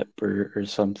mad at Bert or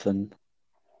something?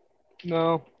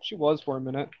 No, she was for a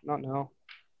minute. Not now.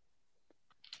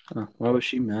 Huh, why was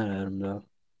she mad at him though?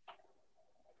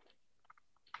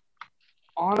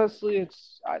 Honestly,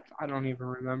 I don't even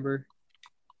remember.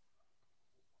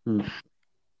 Hmm.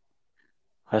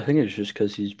 I think it's just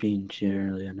because he's being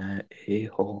generally an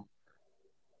a-hole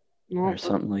No, or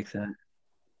something like that.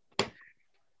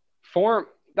 form.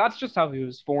 That's just how he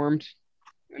was formed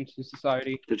into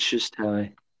society. That's just how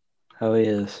he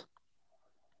is.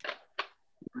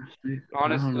 I don't know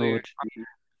Honestly, what to do.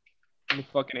 I'm a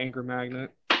fucking anger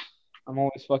magnet. I'm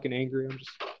always fucking angry. I'm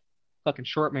just fucking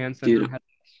short man Dude, syndrome.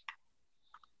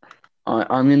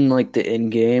 I'm in like the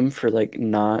end game for like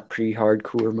not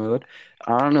pre-hardcore mode.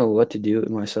 I don't know what to do with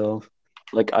myself.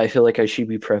 Like I feel like I should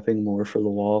be prepping more for the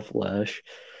Wall of Flesh,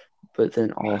 but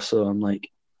then also I'm like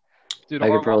Dude, I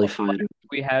our could wall probably of find.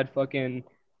 we had fucking.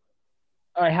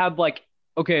 I had like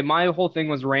okay, my whole thing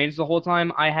was ranged the whole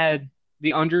time. I had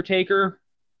the Undertaker,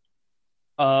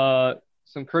 uh,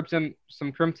 some crimson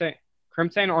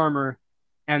armor,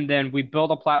 and then we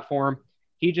built a platform.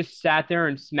 He just sat there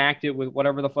and smacked it with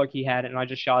whatever the fuck he had, and I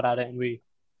just shot at it, and we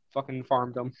fucking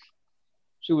farmed him.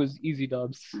 She was easy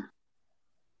dubs.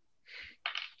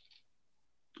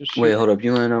 Just Wait, shoot. hold up.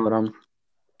 You wanna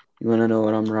know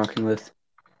what I'm rocking with?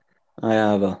 I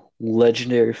have a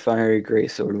legendary fiery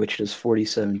greatsword, which does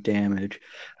 47 damage.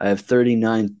 I have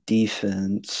 39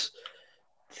 defense.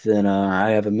 Then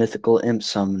I have a mythical imp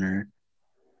summoner.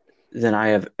 Then I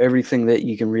have everything that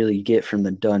you can really get from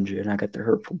the dungeon. I got the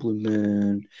Hurtful Blue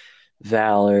Moon,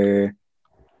 Valor,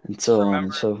 and Just so on and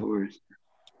remember, so forth.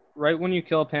 right when you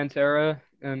kill Pantera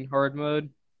in hard mode,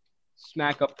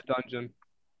 smack up the dungeon.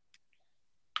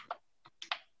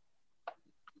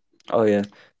 Oh yeah,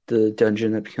 the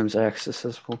dungeon that becomes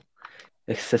accessible.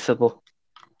 Accessible.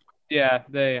 Yeah,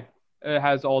 it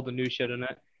has all the new shit in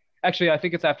it. Actually, I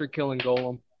think it's after killing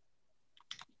Golem.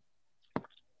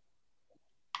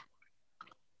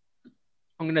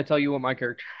 I'm gonna tell you what my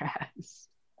character has.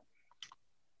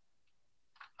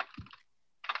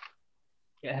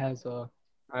 It has I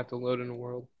have to load in a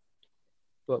world.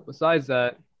 But besides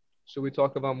that, should we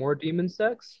talk about more demon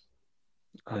sex?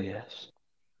 Oh yes.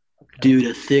 Okay. Dude,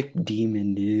 a thick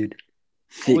demon, dude.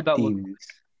 What would Thick that look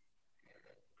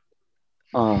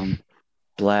demons.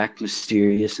 Black,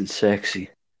 mysterious, and sexy.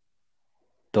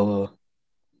 Duh.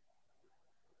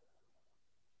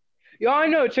 Yeah, I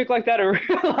know a chick like that in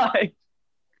real life.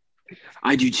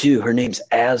 I do too. Her name's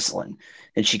Aslan,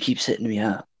 and she keeps hitting me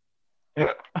up.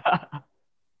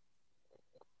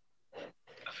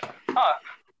 Huh.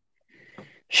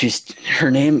 She's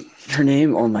her name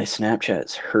on my Snapchat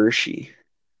is Hershey.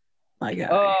 My guy.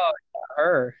 Oh,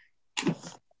 her.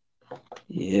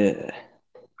 Yeah.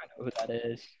 I know who that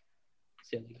is.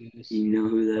 Silly goose. You know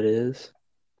who that is?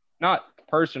 Not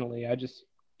personally.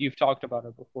 You've talked about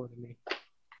her before to me.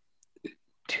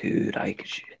 Dude, I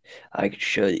could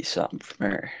show you something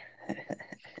from her.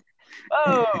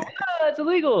 Oh, that's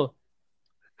illegal.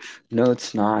 No,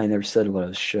 it's not. I never said what I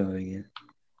was showing you.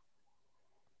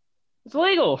 It's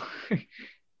illegal.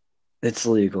 It's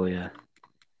legal, yeah.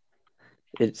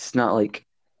 It's not like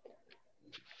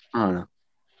I don't know.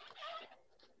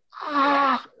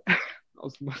 Ah! That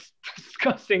was the most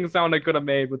disgusting sound I could have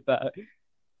made with that.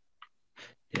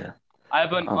 Yeah. I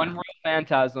have an Unreal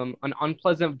Phantasm, an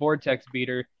Unpleasant Vortex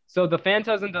Beater. So the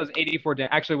Phantasm does 84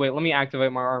 damage. Actually, wait, let me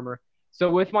activate my armor.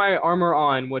 So with my armor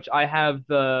on, which I have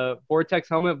the Vortex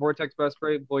Helmet, Vortex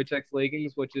Breastplate, Vortex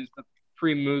Leggings, which is the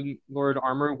pre-Moon Lord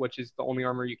armor, which is the only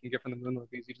armor you can get from the Moon Lord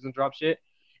because he doesn't drop shit.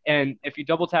 And if you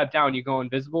double tap down, you go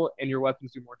invisible, and your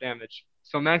weapons do more damage.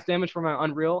 So max damage for my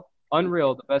Unreal,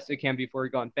 the best it can be for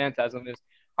a gun, Phantasm, is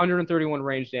 131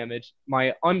 range damage.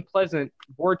 My Unpleasant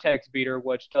Vortex Beater,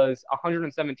 which does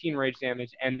 117 range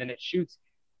damage, and then it shoots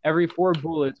every 4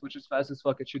 bullets, which is fast as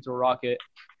fuck. It shoots a rocket.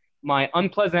 My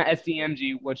Unpleasant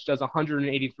SDMG, which does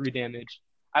 183 damage.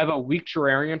 I have a Weak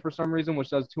Terrarian for some reason, which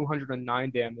does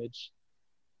 209 damage.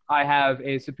 I have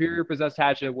a Superior Possessed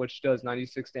Hatchet, which does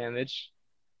 96 damage.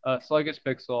 A Sluggish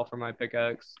Pixel for my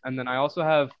pickaxe. And then I also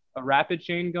have a Rapid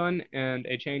Chain Gun and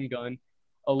a Chain Gun,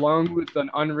 along with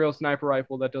an Unreal Sniper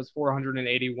Rifle that does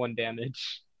 481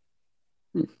 damage.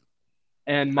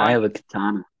 And I have a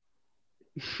katana.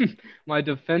 my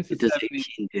defense It is does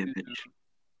 72. 18 damage.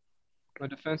 My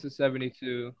defense is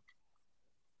 72.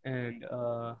 And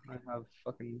I have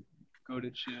fucking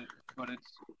goated shit, but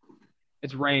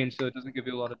it's range, so it doesn't give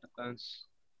you a lot of defense.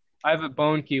 I have a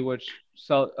Bone Key, which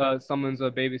summons a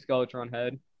baby Skeletron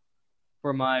head.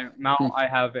 For my mount, I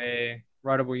have a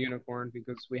Rideable Unicorn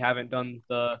because we haven't done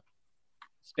the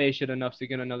space shit enough to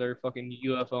get another fucking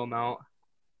UFO mount.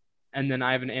 And then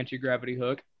I have an anti-gravity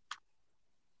hook.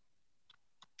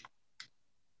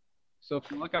 So if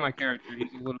you look at my character,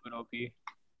 he's a little bit OP.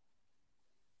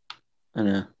 I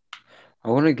know. I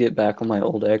want to get back on my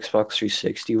old Xbox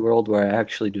 360 world where I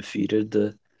actually defeated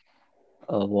the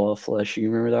Wall of Flesh. You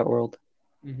remember that world?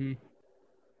 Mm-hmm.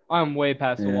 I'm way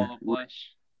past the Wall of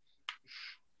Flesh.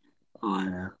 Oh, I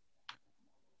know.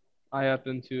 I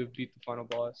happen to beat the final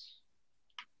boss,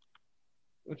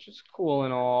 which is cool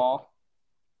and all.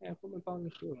 Yeah, I put my Power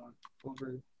Shield on.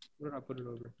 Over. What did I put it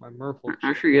over? My Merfolk.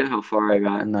 I forget how far I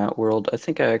got in that world. I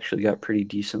think I actually got pretty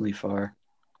decently far.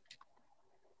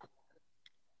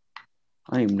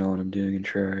 I don't even know what I'm doing in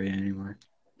Terraria anymore.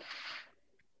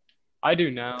 I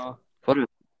do now. What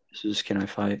bosses can I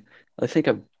fight? I think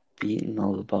I've beaten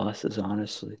all the bosses,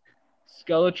 honestly.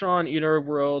 Skeletron, Eater of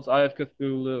Worlds, Eye of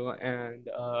Cthulhu, and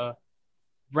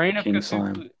Brain of King Cthulhu.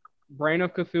 Slime. Brain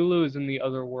of Cthulhu is in the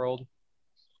other world.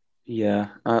 Yeah,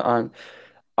 I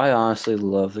honestly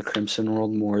love the Crimson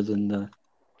World more than the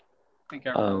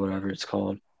whatever it's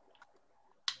called.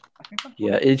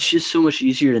 Yeah, it's just so much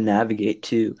easier to navigate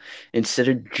too. Instead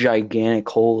of gigantic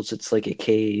holes, it's like a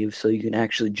cave, so you can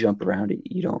actually jump around it.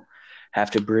 You don't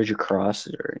have to bridge across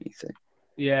it or anything.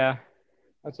 Yeah,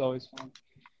 that's always fun.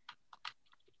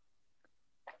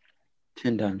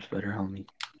 10 times better, homie.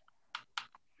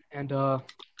 And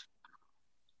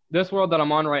this world that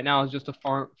I'm on right now is just to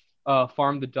farm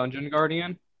the Dungeon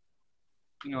Guardian.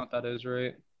 You know what that is,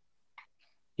 right?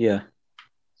 Yeah.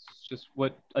 It's just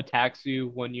what attacks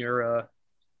you when you're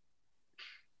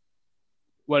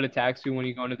what attacks you when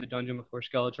you go into the dungeon before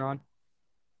Skeletron.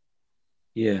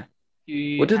 Yeah.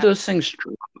 What did those things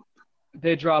drop?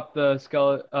 They drop the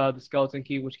skeleton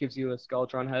key, which gives you a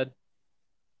Skeletron head.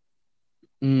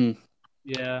 Mm.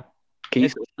 Yeah. Can you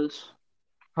It's sell those?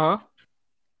 huh?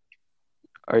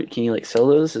 Or can you like sell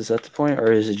those? Is that the point,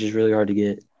 or is it just really hard to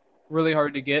get? Really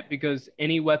hard to get because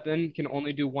any weapon can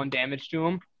only do one damage to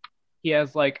him. He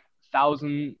has like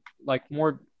thousand, like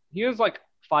more. He has like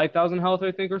 5,000 health,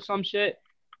 I think, or some shit.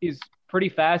 He's pretty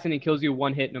fast and he kills you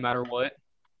one hit no matter what.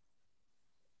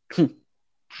 So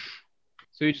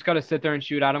you just gotta sit there and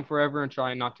shoot at him forever and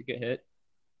try not to get hit.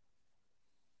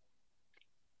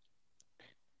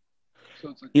 So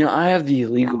it's like, You know, I have the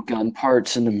illegal gun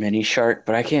parts in the Mini Shark,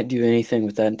 but I can't do anything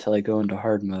with that until I go into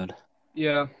hard mode.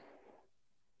 yeah.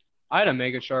 I had a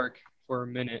Mega Shark for a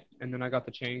minute, and then I got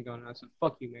the chain gun, and I said,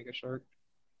 "Fuck you, Mega Shark."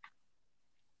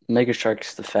 Mega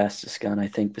Shark's the fastest gun, I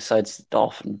think, besides the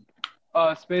Dolphin.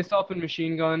 Space Dolphin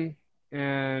machine gun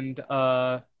and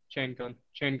chain gun.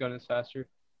 Chain gun is faster,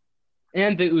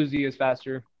 and the Uzi is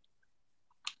faster.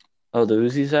 Oh, the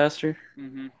Uzi's faster?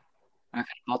 Hmm. I could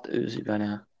have bought the Uzi by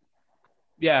now.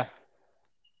 Yeah,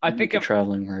 I With think the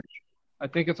traveling merch. I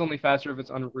think it's only faster if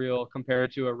it's Unreal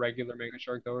compared to a regular Mega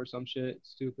Shark though, or some shit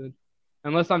stupid.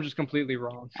 Unless I'm just completely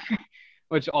wrong,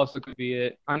 which also could be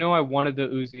it. I know I wanted the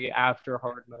Uzi after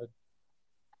hard mode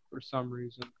for some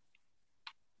reason.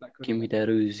 That could Give me that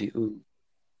Uzi. Ooh.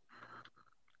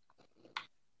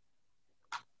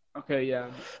 Okay, yeah.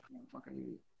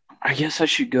 Fucking I guess I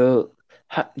should go.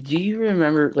 Do you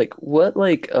remember like what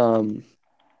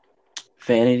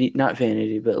vanity, not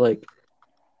vanity, but like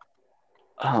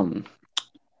um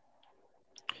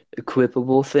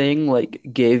equipable thing like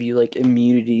gave you like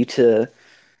immunity to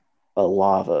a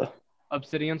lava?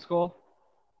 Obsidian Skull,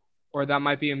 or that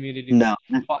might be immunity. No.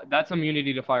 That's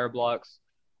immunity to fire blocks,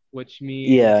 which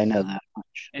Yeah, I means know that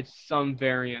much. it's some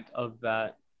variant of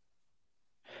that.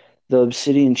 The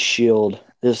Obsidian Shield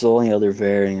is the only other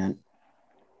variant,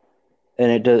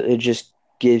 and it just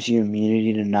gives you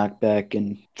immunity to knockback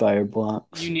and fire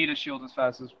blocks. You need a shield as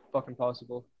fast as fucking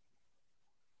possible.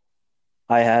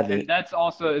 I have And it. that's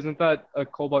also, isn't that a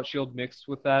Cobalt Shield mixed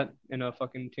with that in a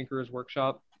fucking Tinkerer's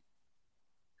Workshop?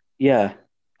 Yeah,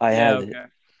 I Yeah, have it. okay.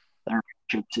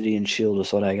 Obsidian Shield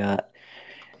is what I got,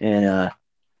 and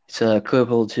it's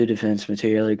equivalent to defense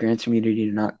material. It grants immunity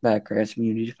to knockback, grants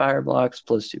immunity to fire blocks,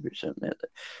 plus 2% melee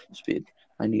speed.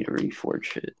 I need to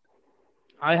reforge it.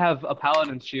 I have a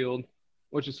Paladin's Shield,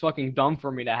 which is fucking dumb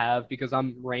for me to have because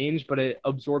I'm ranged, but it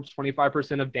absorbs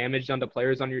 25% of damage done to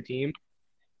players on your team.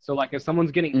 So, like, if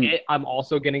someone's getting hit, I'm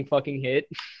also getting fucking hit.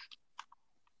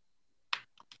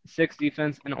 6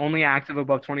 defense and only active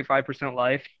above 25%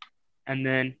 life, and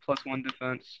then plus 1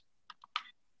 defense.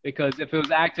 Because if it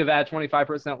was active at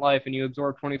 25% life and you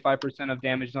absorb 25% of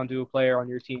damage done to a player on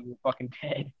your team, you're fucking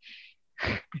dead.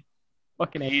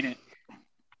 Fucking hate it.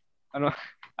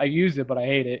 I use it, but I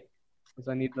hate it because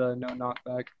I need the no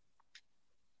knockback.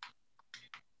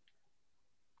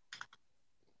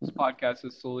 This podcast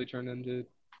has slowly turned into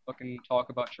fucking talk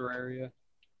about Terraria.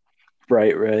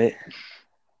 Right.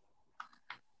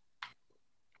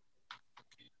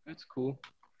 It's cool.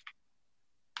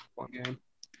 Fun game.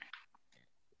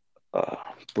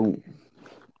 Boom.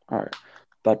 All right.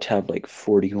 About to have like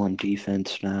 41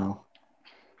 defense now.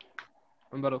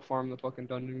 I'm about to farm the fucking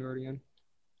Dungeon Guardian.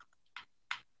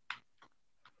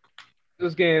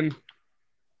 This game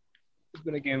has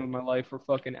been a game of my life for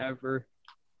fucking ever.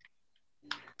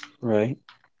 Right.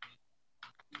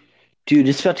 Dude,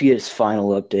 it's about to get its final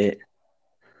update.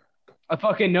 I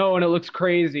fucking know, and it looks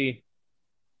crazy.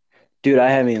 Dude, I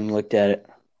haven't even looked at it.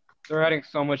 They're adding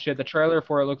so much shit. The trailer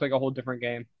for it looked like a whole different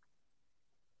game.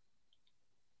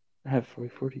 I have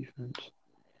 44 defense.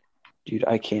 Dude,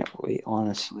 I can't wait,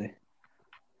 honestly.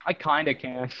 I kind of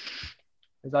can.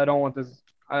 Because I don't want this.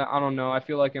 I don't know. I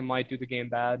feel like it might do the game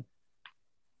bad.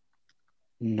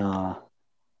 Nah.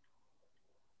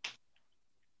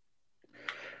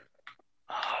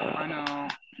 I know.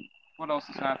 What else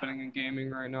is happening in gaming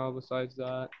right now besides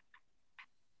that?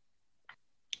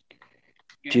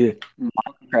 Dude,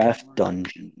 Minecraft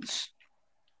Dungeons.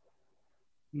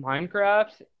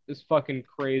 Minecraft is fucking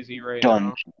crazy right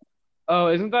Dungeons. now. Oh,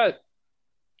 isn't that?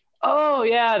 Oh,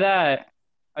 yeah, that.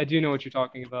 I do know what you're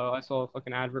talking about. I saw a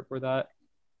fucking advert for that.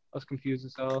 I was confused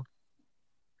as hell.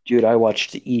 Dude, I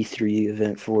watched the E3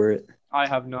 event for it. I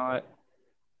have not.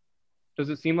 Does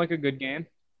it seem like a good game?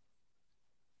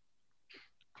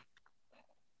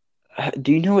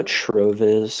 Do you know what Trove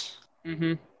is?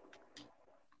 Mm-hmm.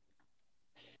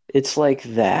 It's like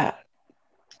that.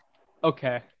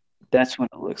 Okay. That's what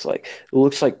it looks like. It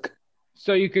looks like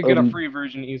So you could get a free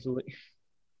version easily.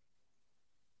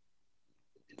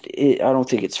 I don't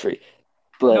think it's free,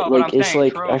 but No, like but it's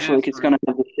like Trove I feel like is it's free. gonna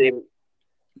have the same.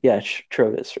 Yeah,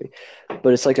 Trove is free,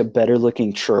 but it's like a better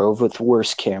looking Trove with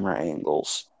worse camera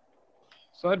angles.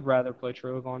 So I'd rather play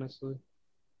Trove, honestly.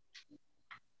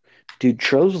 Dude,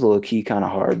 Trove's low key kind of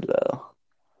hard though.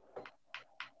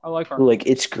 I like hard Like mode.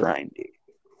 it's grindy.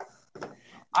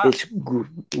 I, It's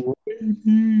grindy.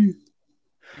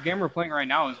 the game we're playing right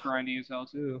now is grindy as hell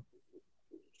too.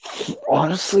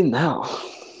 Honestly, no.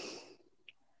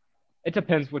 It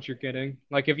depends what you're getting.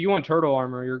 Like if you want turtle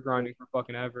armor, you're grinding for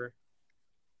fucking ever.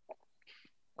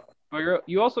 But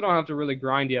you also don't have to really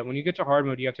grind yet. When you get to hard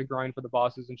mode, you have to grind for the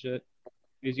bosses and shit.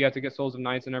 Because you have to get Souls of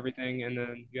Knights and everything, and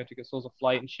then you have to get Souls of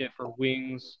Flight and shit for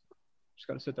wings. Just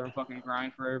gotta sit there and fucking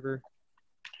grind forever.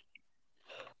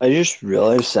 I just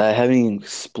realized that I haven't even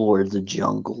explored the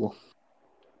jungle.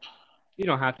 You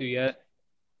don't have to yet.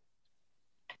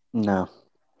 No.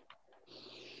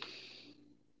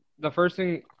 The first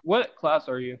thing, what class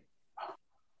are you?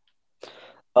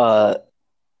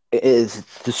 It is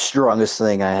the strongest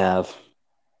thing I have.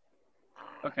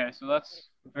 Okay, so that's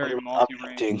very I'm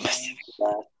multi-rank. doing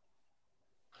that.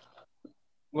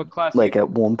 What class Like do you at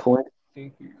one point,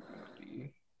 think you're gonna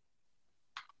be?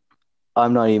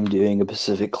 I'm not even doing a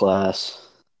Pacific class.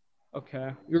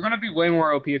 Okay, you're gonna be way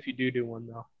more OP if you do one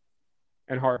though,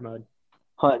 in hard mode.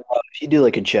 Huh, no, if you do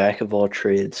like a jack of all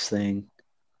trades thing,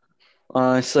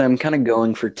 honestly, I'm kind of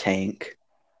going for tank.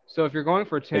 So if you're going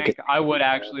for Like, tank, I would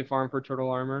actually farm for turtle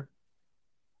armor.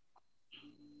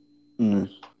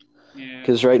 Yeah.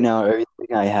 because right now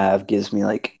everything I have gives me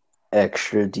like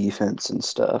extra defense and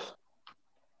stuff.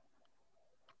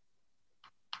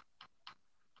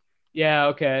 Yeah,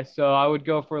 okay. So I would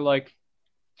go for like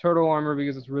turtle armor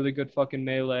because it's really good fucking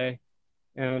melee,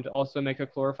 and also make a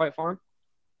chlorophyte farm.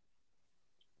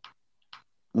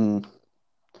 Mm.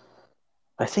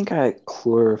 I think I had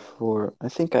chlorofor. I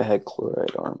think I had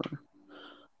chloride armor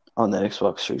on the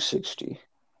Xbox 360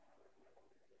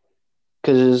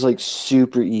 because it was like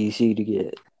super easy to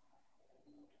get.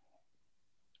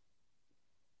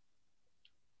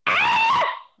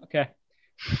 Okay.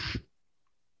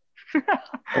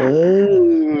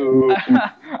 Oh.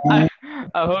 I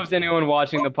hope there's anyone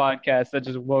watching the podcast that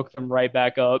just woke them right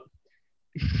back up.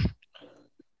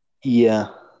 Yeah.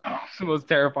 It's the most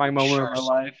terrifying moment of my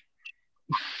life.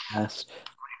 Yes.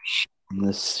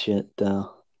 This shit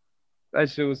though. That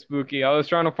shit was spooky. I was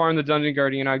trying to farm the dungeon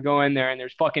guardian. I go in there and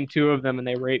there's fucking two of them and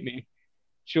they rape me.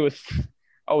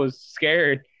 I was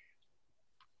scared.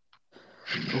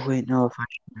 Oh, wait, no, if I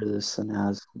share this, then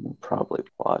Az will probably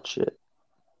watch it.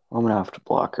 I'm gonna have to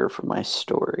block her from my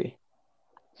story.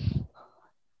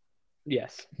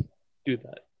 Yes, do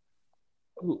that.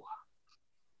 Ooh.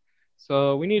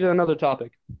 So we need another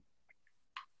topic.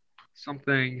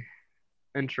 Something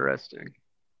interesting.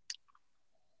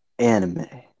 Anime.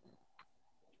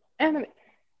 Anime.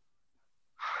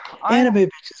 Anime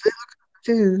bitches.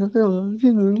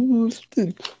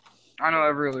 I know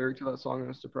every lyric to that song and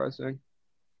it's depressing.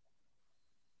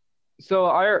 So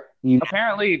You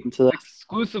apparently into that?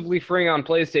 exclusively free on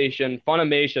PlayStation,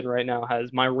 Funimation right now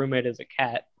has My Roommate is a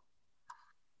Cat.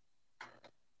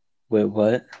 Wait,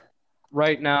 what?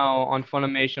 Right now on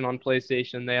Funimation on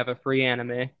PlayStation, they have a free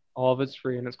anime. All of it's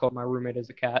free and it's called My Roommate is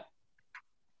a Cat.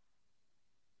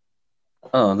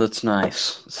 Oh, that's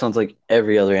nice. Sounds like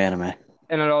every other anime.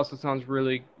 And it also sounds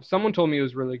really, someone told me it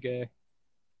was really gay.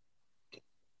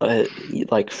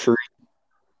 Like free.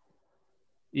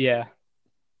 Yeah.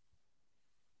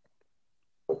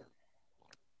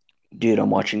 Dude, I'm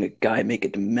watching a guy make a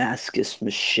Damascus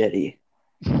machete.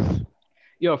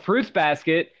 Yo, Fruits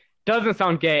Basket doesn't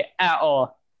sound gay at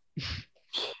all.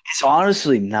 It's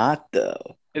honestly not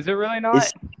though. Is it really not?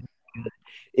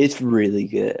 It's really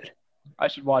good. I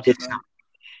should watch it then.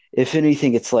 If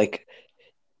anything, it's like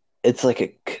a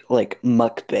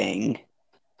mukbang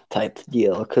type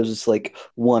deal because it's like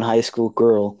one high school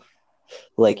girl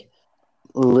like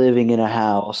living in a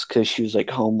house because she was like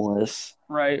homeless.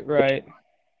 Right.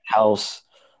 House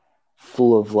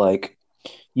full of like,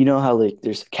 you know how like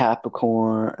there's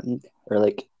Capricorn or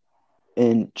like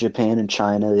in Japan and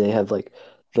China they have like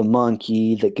the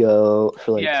monkey, the goat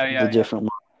for like Yeah. different.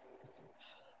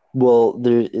 Well,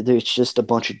 there's just a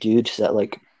bunch of dudes that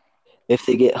like if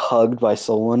they get hugged by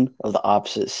someone of the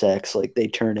opposite sex, like they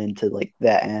turn into like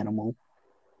that animal.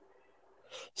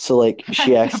 So like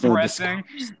she That's accidentally depressing.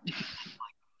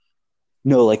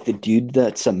 no, like the dude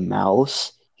that's a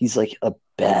mouse, he's like a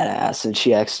badass, and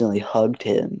she accidentally hugged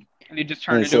him. And he just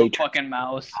turned it's into like, a fucking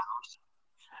mouse.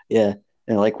 Yeah,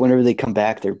 and like whenever they come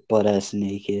back, they're butt ass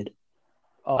naked.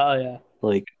 Oh, hell yeah.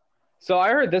 Like, So I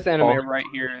heard this anime right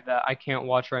here that I can't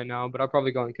watch right now, but I'll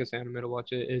probably go on Kiss Anime to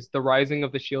watch it, is The Rising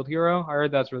of the Shield Hero. I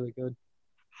heard that's really good.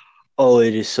 oh,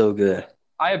 it is so good.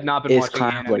 I have not been It's watching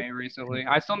kind of anime like- recently.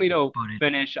 I still need to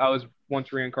finish. I was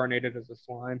once reincarnated as a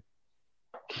slime.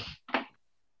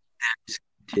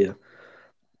 too.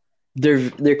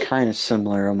 They're kind of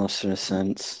similar almost in a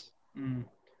sense. Mm.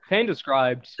 Payne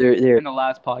described They're in the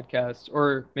last podcast,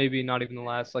 or maybe not even the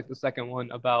last, like the second one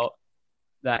about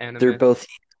that they're anime. both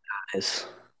guys,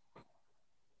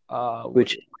 What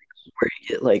which where you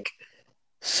get like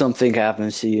something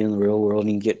happens to you in the real world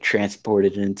and you get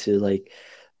transported into like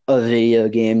a video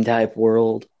game type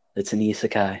world. It's an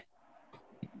isekai.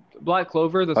 Black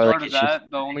Clover, the Or like start of it's just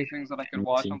that, the only things that I could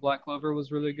watch on Black Clover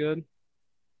was really good.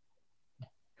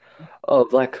 oh,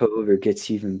 Black Clover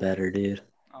gets even better, dude.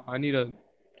 Oh, I need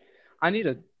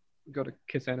to go to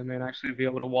Kiss Anime and actually be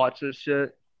able to watch this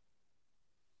shit.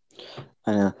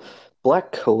 I know.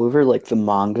 Black Clover, like the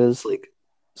manga's like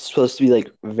supposed to be like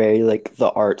very like the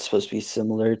art's supposed to be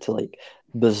similar to like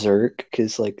Berserk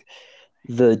because like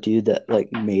the dude that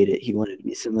like made it, he wanted to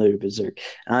be similar to Berserk.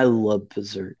 And I love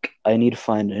Berserk. I need to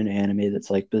find an anime that's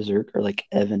like Berserk or like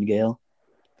Evangale.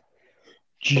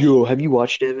 Joe, have you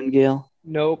watched Evangale?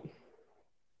 Nope.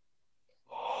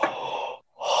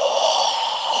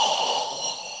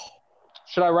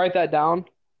 Should I write that down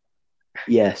as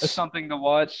Yes. something to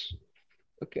watch?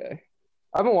 Okay.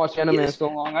 I haven't watched anime in Yes. so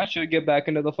long. I should get back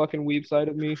into the fucking weeb side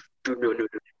of me.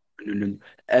 No.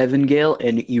 Evangale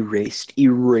and Erased.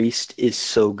 Erased is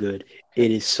so good.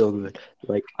 It is so good.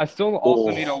 Like, I still also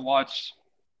need to oh, watch.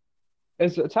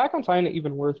 Is Attack on Titan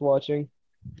even worth watching?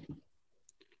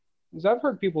 Because I've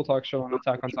heard people talk shit on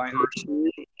Attack on Titan.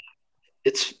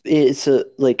 it's a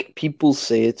like people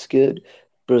say it's good,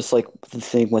 but it's like the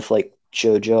thing with like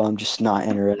JoJo, I'm just not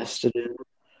interested in.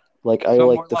 Like I So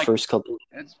more like the like first couple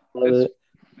it's of it's it,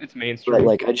 it's but mainstream.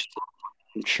 like I just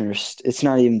lost interest. It's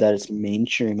not even that it's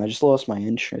mainstream. I just lost my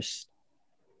interest.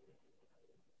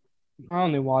 I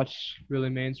only watch really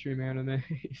mainstream anime.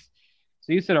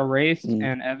 So you said Erased Mm,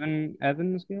 and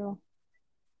Evansville?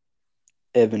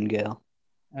 Evangale.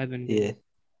 Yeah. Evangale.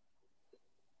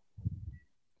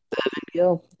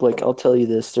 Evangale, like I'll tell you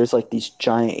this, there's like these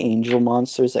giant angel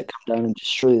monsters that come down and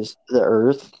destroy the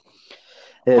earth.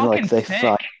 And like Fucking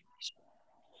sick.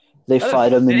 they That is fight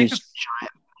them in sick. these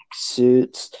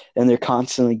suits and they're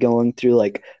constantly going through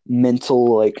like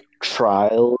mental like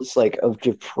trials like of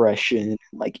depression,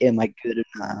 like am I good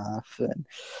enough, and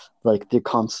like they're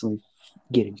constantly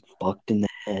getting fucked in the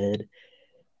head,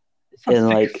 Sounds and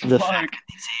sick like as the fuck. fact that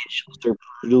these angels are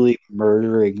brutally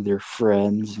murdering their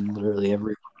friends and literally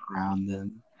everyone around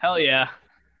them. Hell yeah.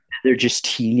 They're just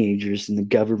teenagers and the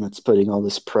government's putting all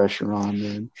this pressure on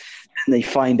them, and they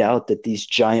find out that these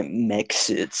giant mech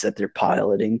suits that they're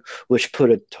piloting, which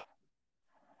put a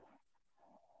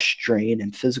strain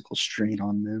and physical strain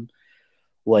on them,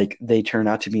 like they turn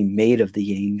out to be made of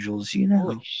the angels,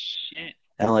 Holy shit.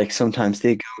 and like sometimes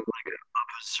they go like a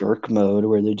berserk mode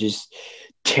where they just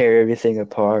tear everything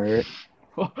apart.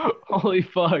 Holy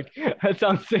fuck. That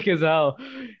sounds sick as hell.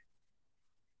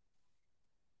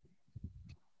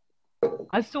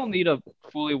 I still need to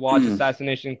fully watch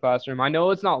Assassination Classroom. I know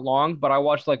it's not long, but I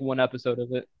watched like one episode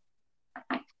of it.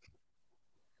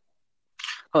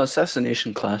 Oh,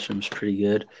 Assassination Classroom's pretty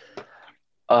good.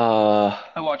 I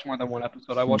watched more than one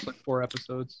episode. I watched like 4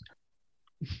 episodes.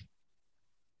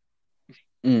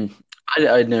 mm,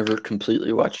 I never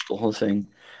completely watched the whole thing.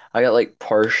 I got like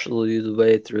partially the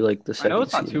way through like the I know second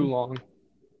it's not too season. long.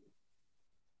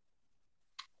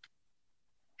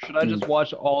 Should I Mm. just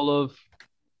watch all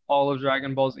of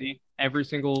Dragon Ball Z? Every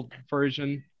single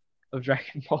version of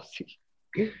Dragon Ball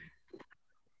Z?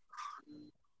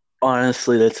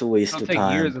 Honestly, that's a waste It'll of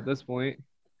take years time. at this point.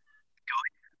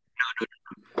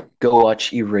 Go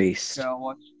watch Erased. Okay, I'll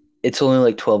watch. It's only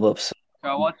like 12 episodes,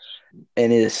 Okay, I'll watch.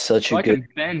 and it is such So a I good, can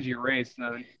binge Erase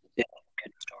then.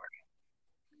 good story.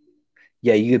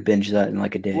 Yeah, you could binge that in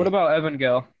like a What day. about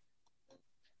Evangel?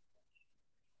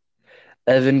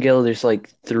 Evangel, there's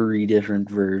like 3 different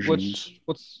versions.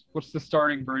 What's the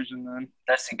starting version then?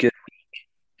 That's a good.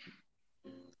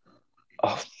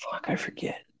 Oh fuck, I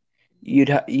forget.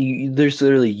 There's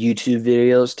literally YouTube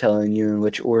videos telling you in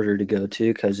which order to go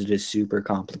to because it is super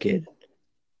complicated.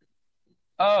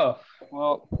 Oh,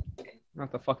 well, I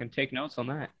have to fucking take notes on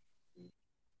that.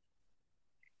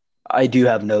 I do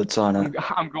have notes on it.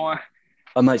 I'm going.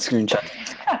 I might screenshot.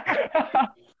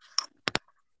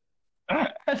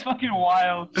 That's fucking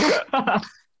wild.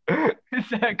 Is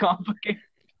that complicated?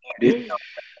 Dude.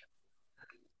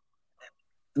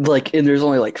 Like, and there's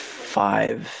only like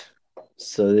 5,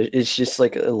 so it's just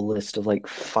like a list of like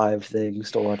 5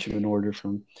 things to watch them in order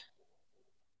from.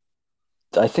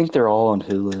 I think they're all on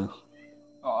Hulu.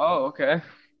 Oh, okay.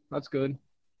 That's good.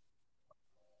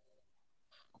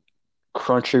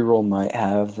 Crunchyroll might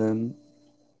have them,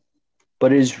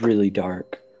 but it is really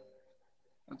dark.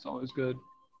 That's always good.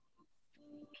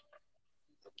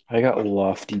 I got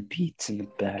lofty beats in the I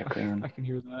background. can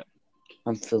hear that.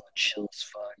 I'm feeling chill as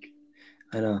fuck.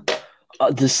 I know.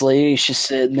 This lady, she's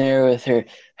sitting there with her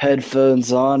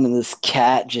headphones on, and this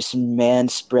cat just man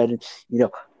spreading,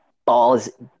 balls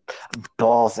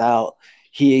out.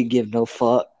 He ain't give no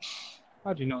fuck.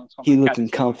 How'd you know that's what my He cat looking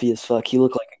is doing? comfy as fuck. He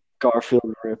looked like a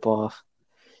Garfield ripoff.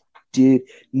 Dude,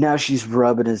 now she's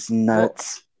rubbing his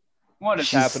nuts. What is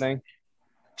She's- happening?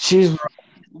 She's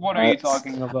What are you nuts.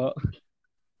 talking about?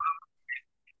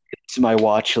 To my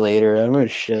watch later. I'm gonna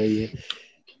show you.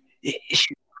 She's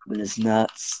rubbing his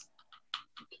nuts.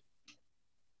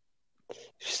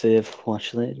 Save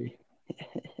watch later.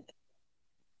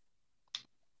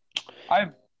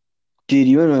 Dude,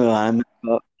 you wanna know what I'm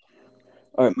about?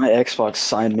 Alright, my Xbox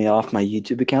signed me off my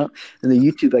YouTube account, and the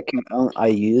YouTube account I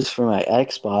use for my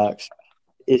Xbox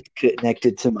is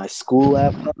connected to my school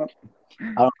laptop.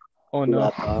 Oh no.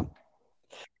 Laptop.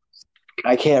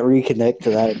 I can't reconnect to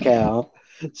that account.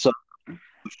 So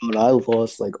I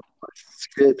lost like all my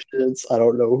subscriptions. I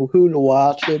don't know who to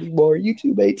watch anymore.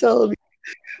 YouTube ain't telling me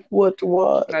what to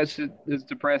watch. That shit is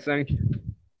depressing.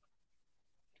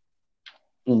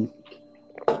 What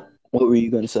were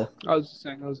you gonna say? I was just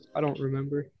saying, I don't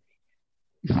remember.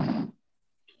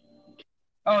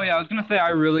 Oh yeah, I was gonna say I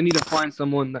really need to find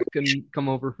someone that can come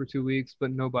over for 2 weeks,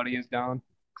 but nobody is down.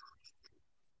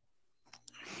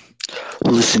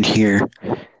 Listen here.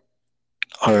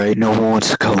 Alright, no one wants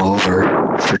to come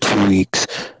over for 2 weeks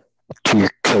to your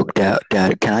coked out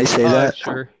dad. Can I say that?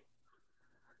 Sure.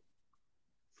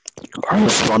 Are the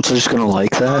sponsors gonna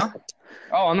like that? Huh?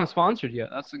 Oh, I'm not sponsored yet.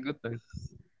 That's a good thing.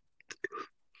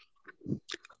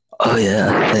 Oh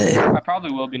yeah. Hey. I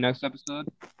probably will be next episode.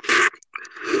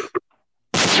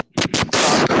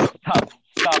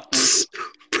 Stop this.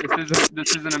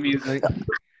 This isn't amusing.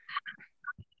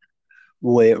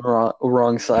 Wait,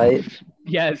 wrong site.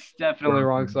 Yes, definitely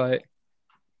wrong site.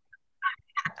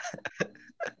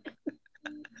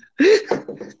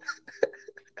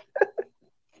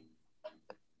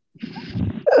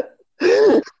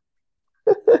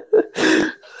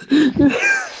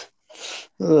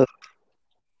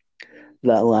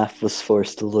 That laugh was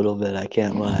forced a little bit, I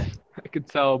can't lie. I could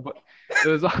tell, but it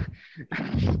was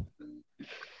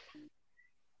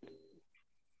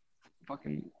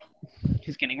fucking.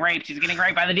 He's getting raped. He's getting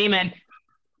raped by the demon.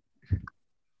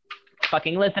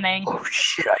 Fucking listening. Oh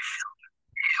shit, I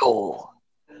feel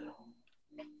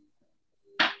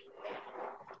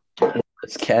ill.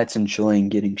 This cat's enjoying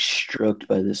getting stroked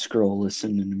by this girl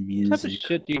listening to What type of music.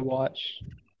 shit do you watch?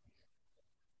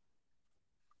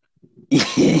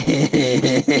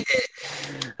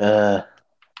 I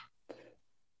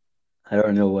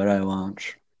don't know what I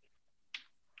watch.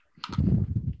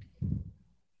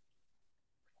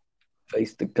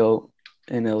 Face the Goat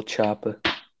and El Choppa.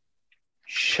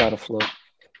 Shot a float.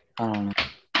 I don't know.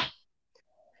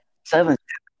 7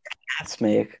 cats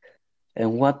make,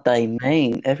 and what they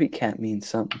mean, every cat means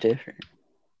something different.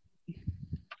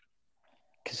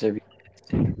 Because every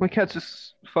My cat's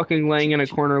just fucking laying in a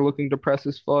corner looking depressed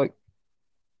as fuck.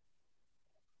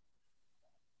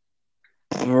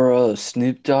 Bro,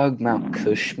 Snoop Dogg Mount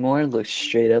Cushmore looks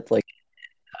straight up like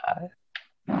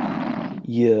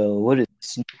yo, what is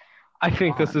Snoop? I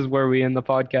think this is where we end the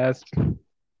podcast.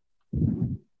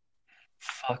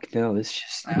 Fuck no, it's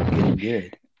just not getting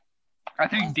good. I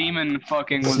think Demon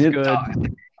fucking was Snoop good. Dogg.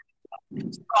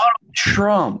 Donald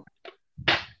Trump.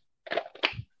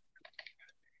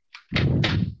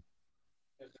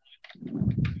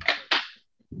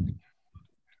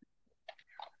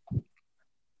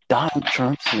 Donald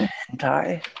Trump's an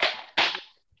hentai?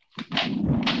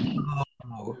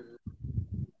 Oh.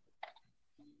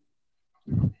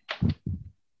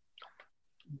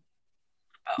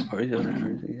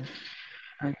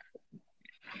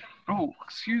 Oh,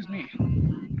 excuse me.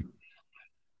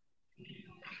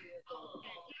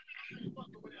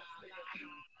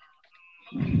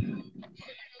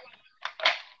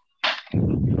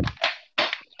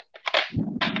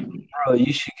 Bro,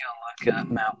 you should go look up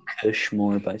Mount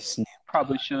Cushmore by Snoop.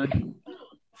 Probably should.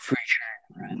 Free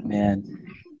Red Man.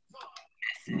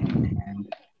 Mythic, man.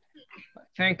 I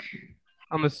think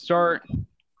I'm gonna start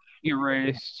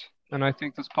Erased, and I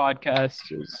think this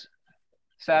podcast is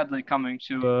sadly coming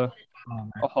to a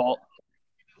halt.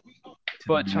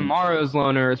 But tomorrow's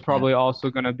loner is probably also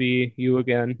gonna be you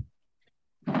again.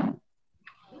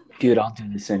 Dude, I'll do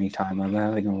this anytime. I'm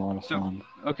having a lot of fun.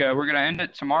 Okay, we're gonna end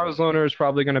it. Tomorrow's loner is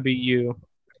probably gonna be you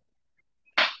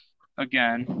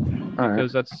again,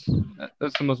 because that's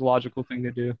the most logical thing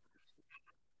to do.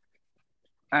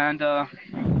 And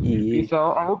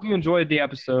so I hope you enjoyed the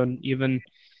episode, even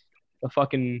the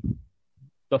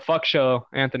fuck show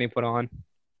Anthony put on.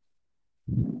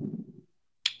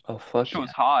 Oh fuck Shit yeah.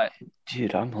 was hot.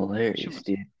 Dude, I'm Shit hilarious, was.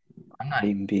 dude. I'm not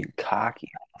even being cocky.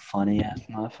 I'm a funny ass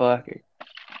motherfucker.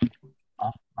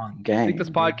 I'm on I think this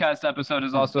game, dude. podcast episode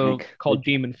is I'm also like called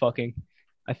Demon Fucking.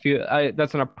 I feel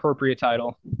that's an appropriate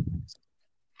title.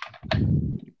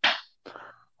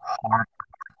 hard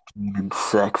demon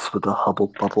sex with a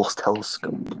Hubble Bubble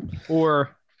telescope.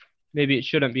 Or maybe it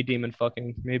shouldn't be Demon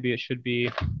Fucking. Maybe it should be.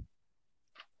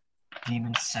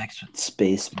 Demon sex with There.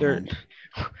 spaceman.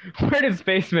 Where did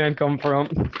Spaceman come from?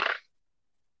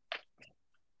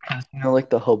 You know, like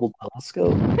the Hubble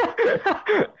telescope.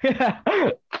 Yeah.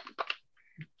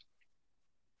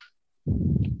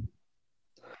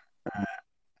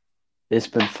 It's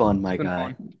been fun, my It's been guy.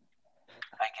 fun.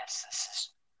 I guess this is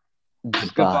Goodbye,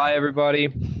 goodbye. everybody.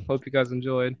 Hope you guys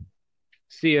enjoyed.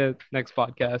 See you next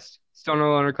podcast. Stoner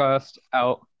Loner Cast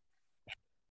out.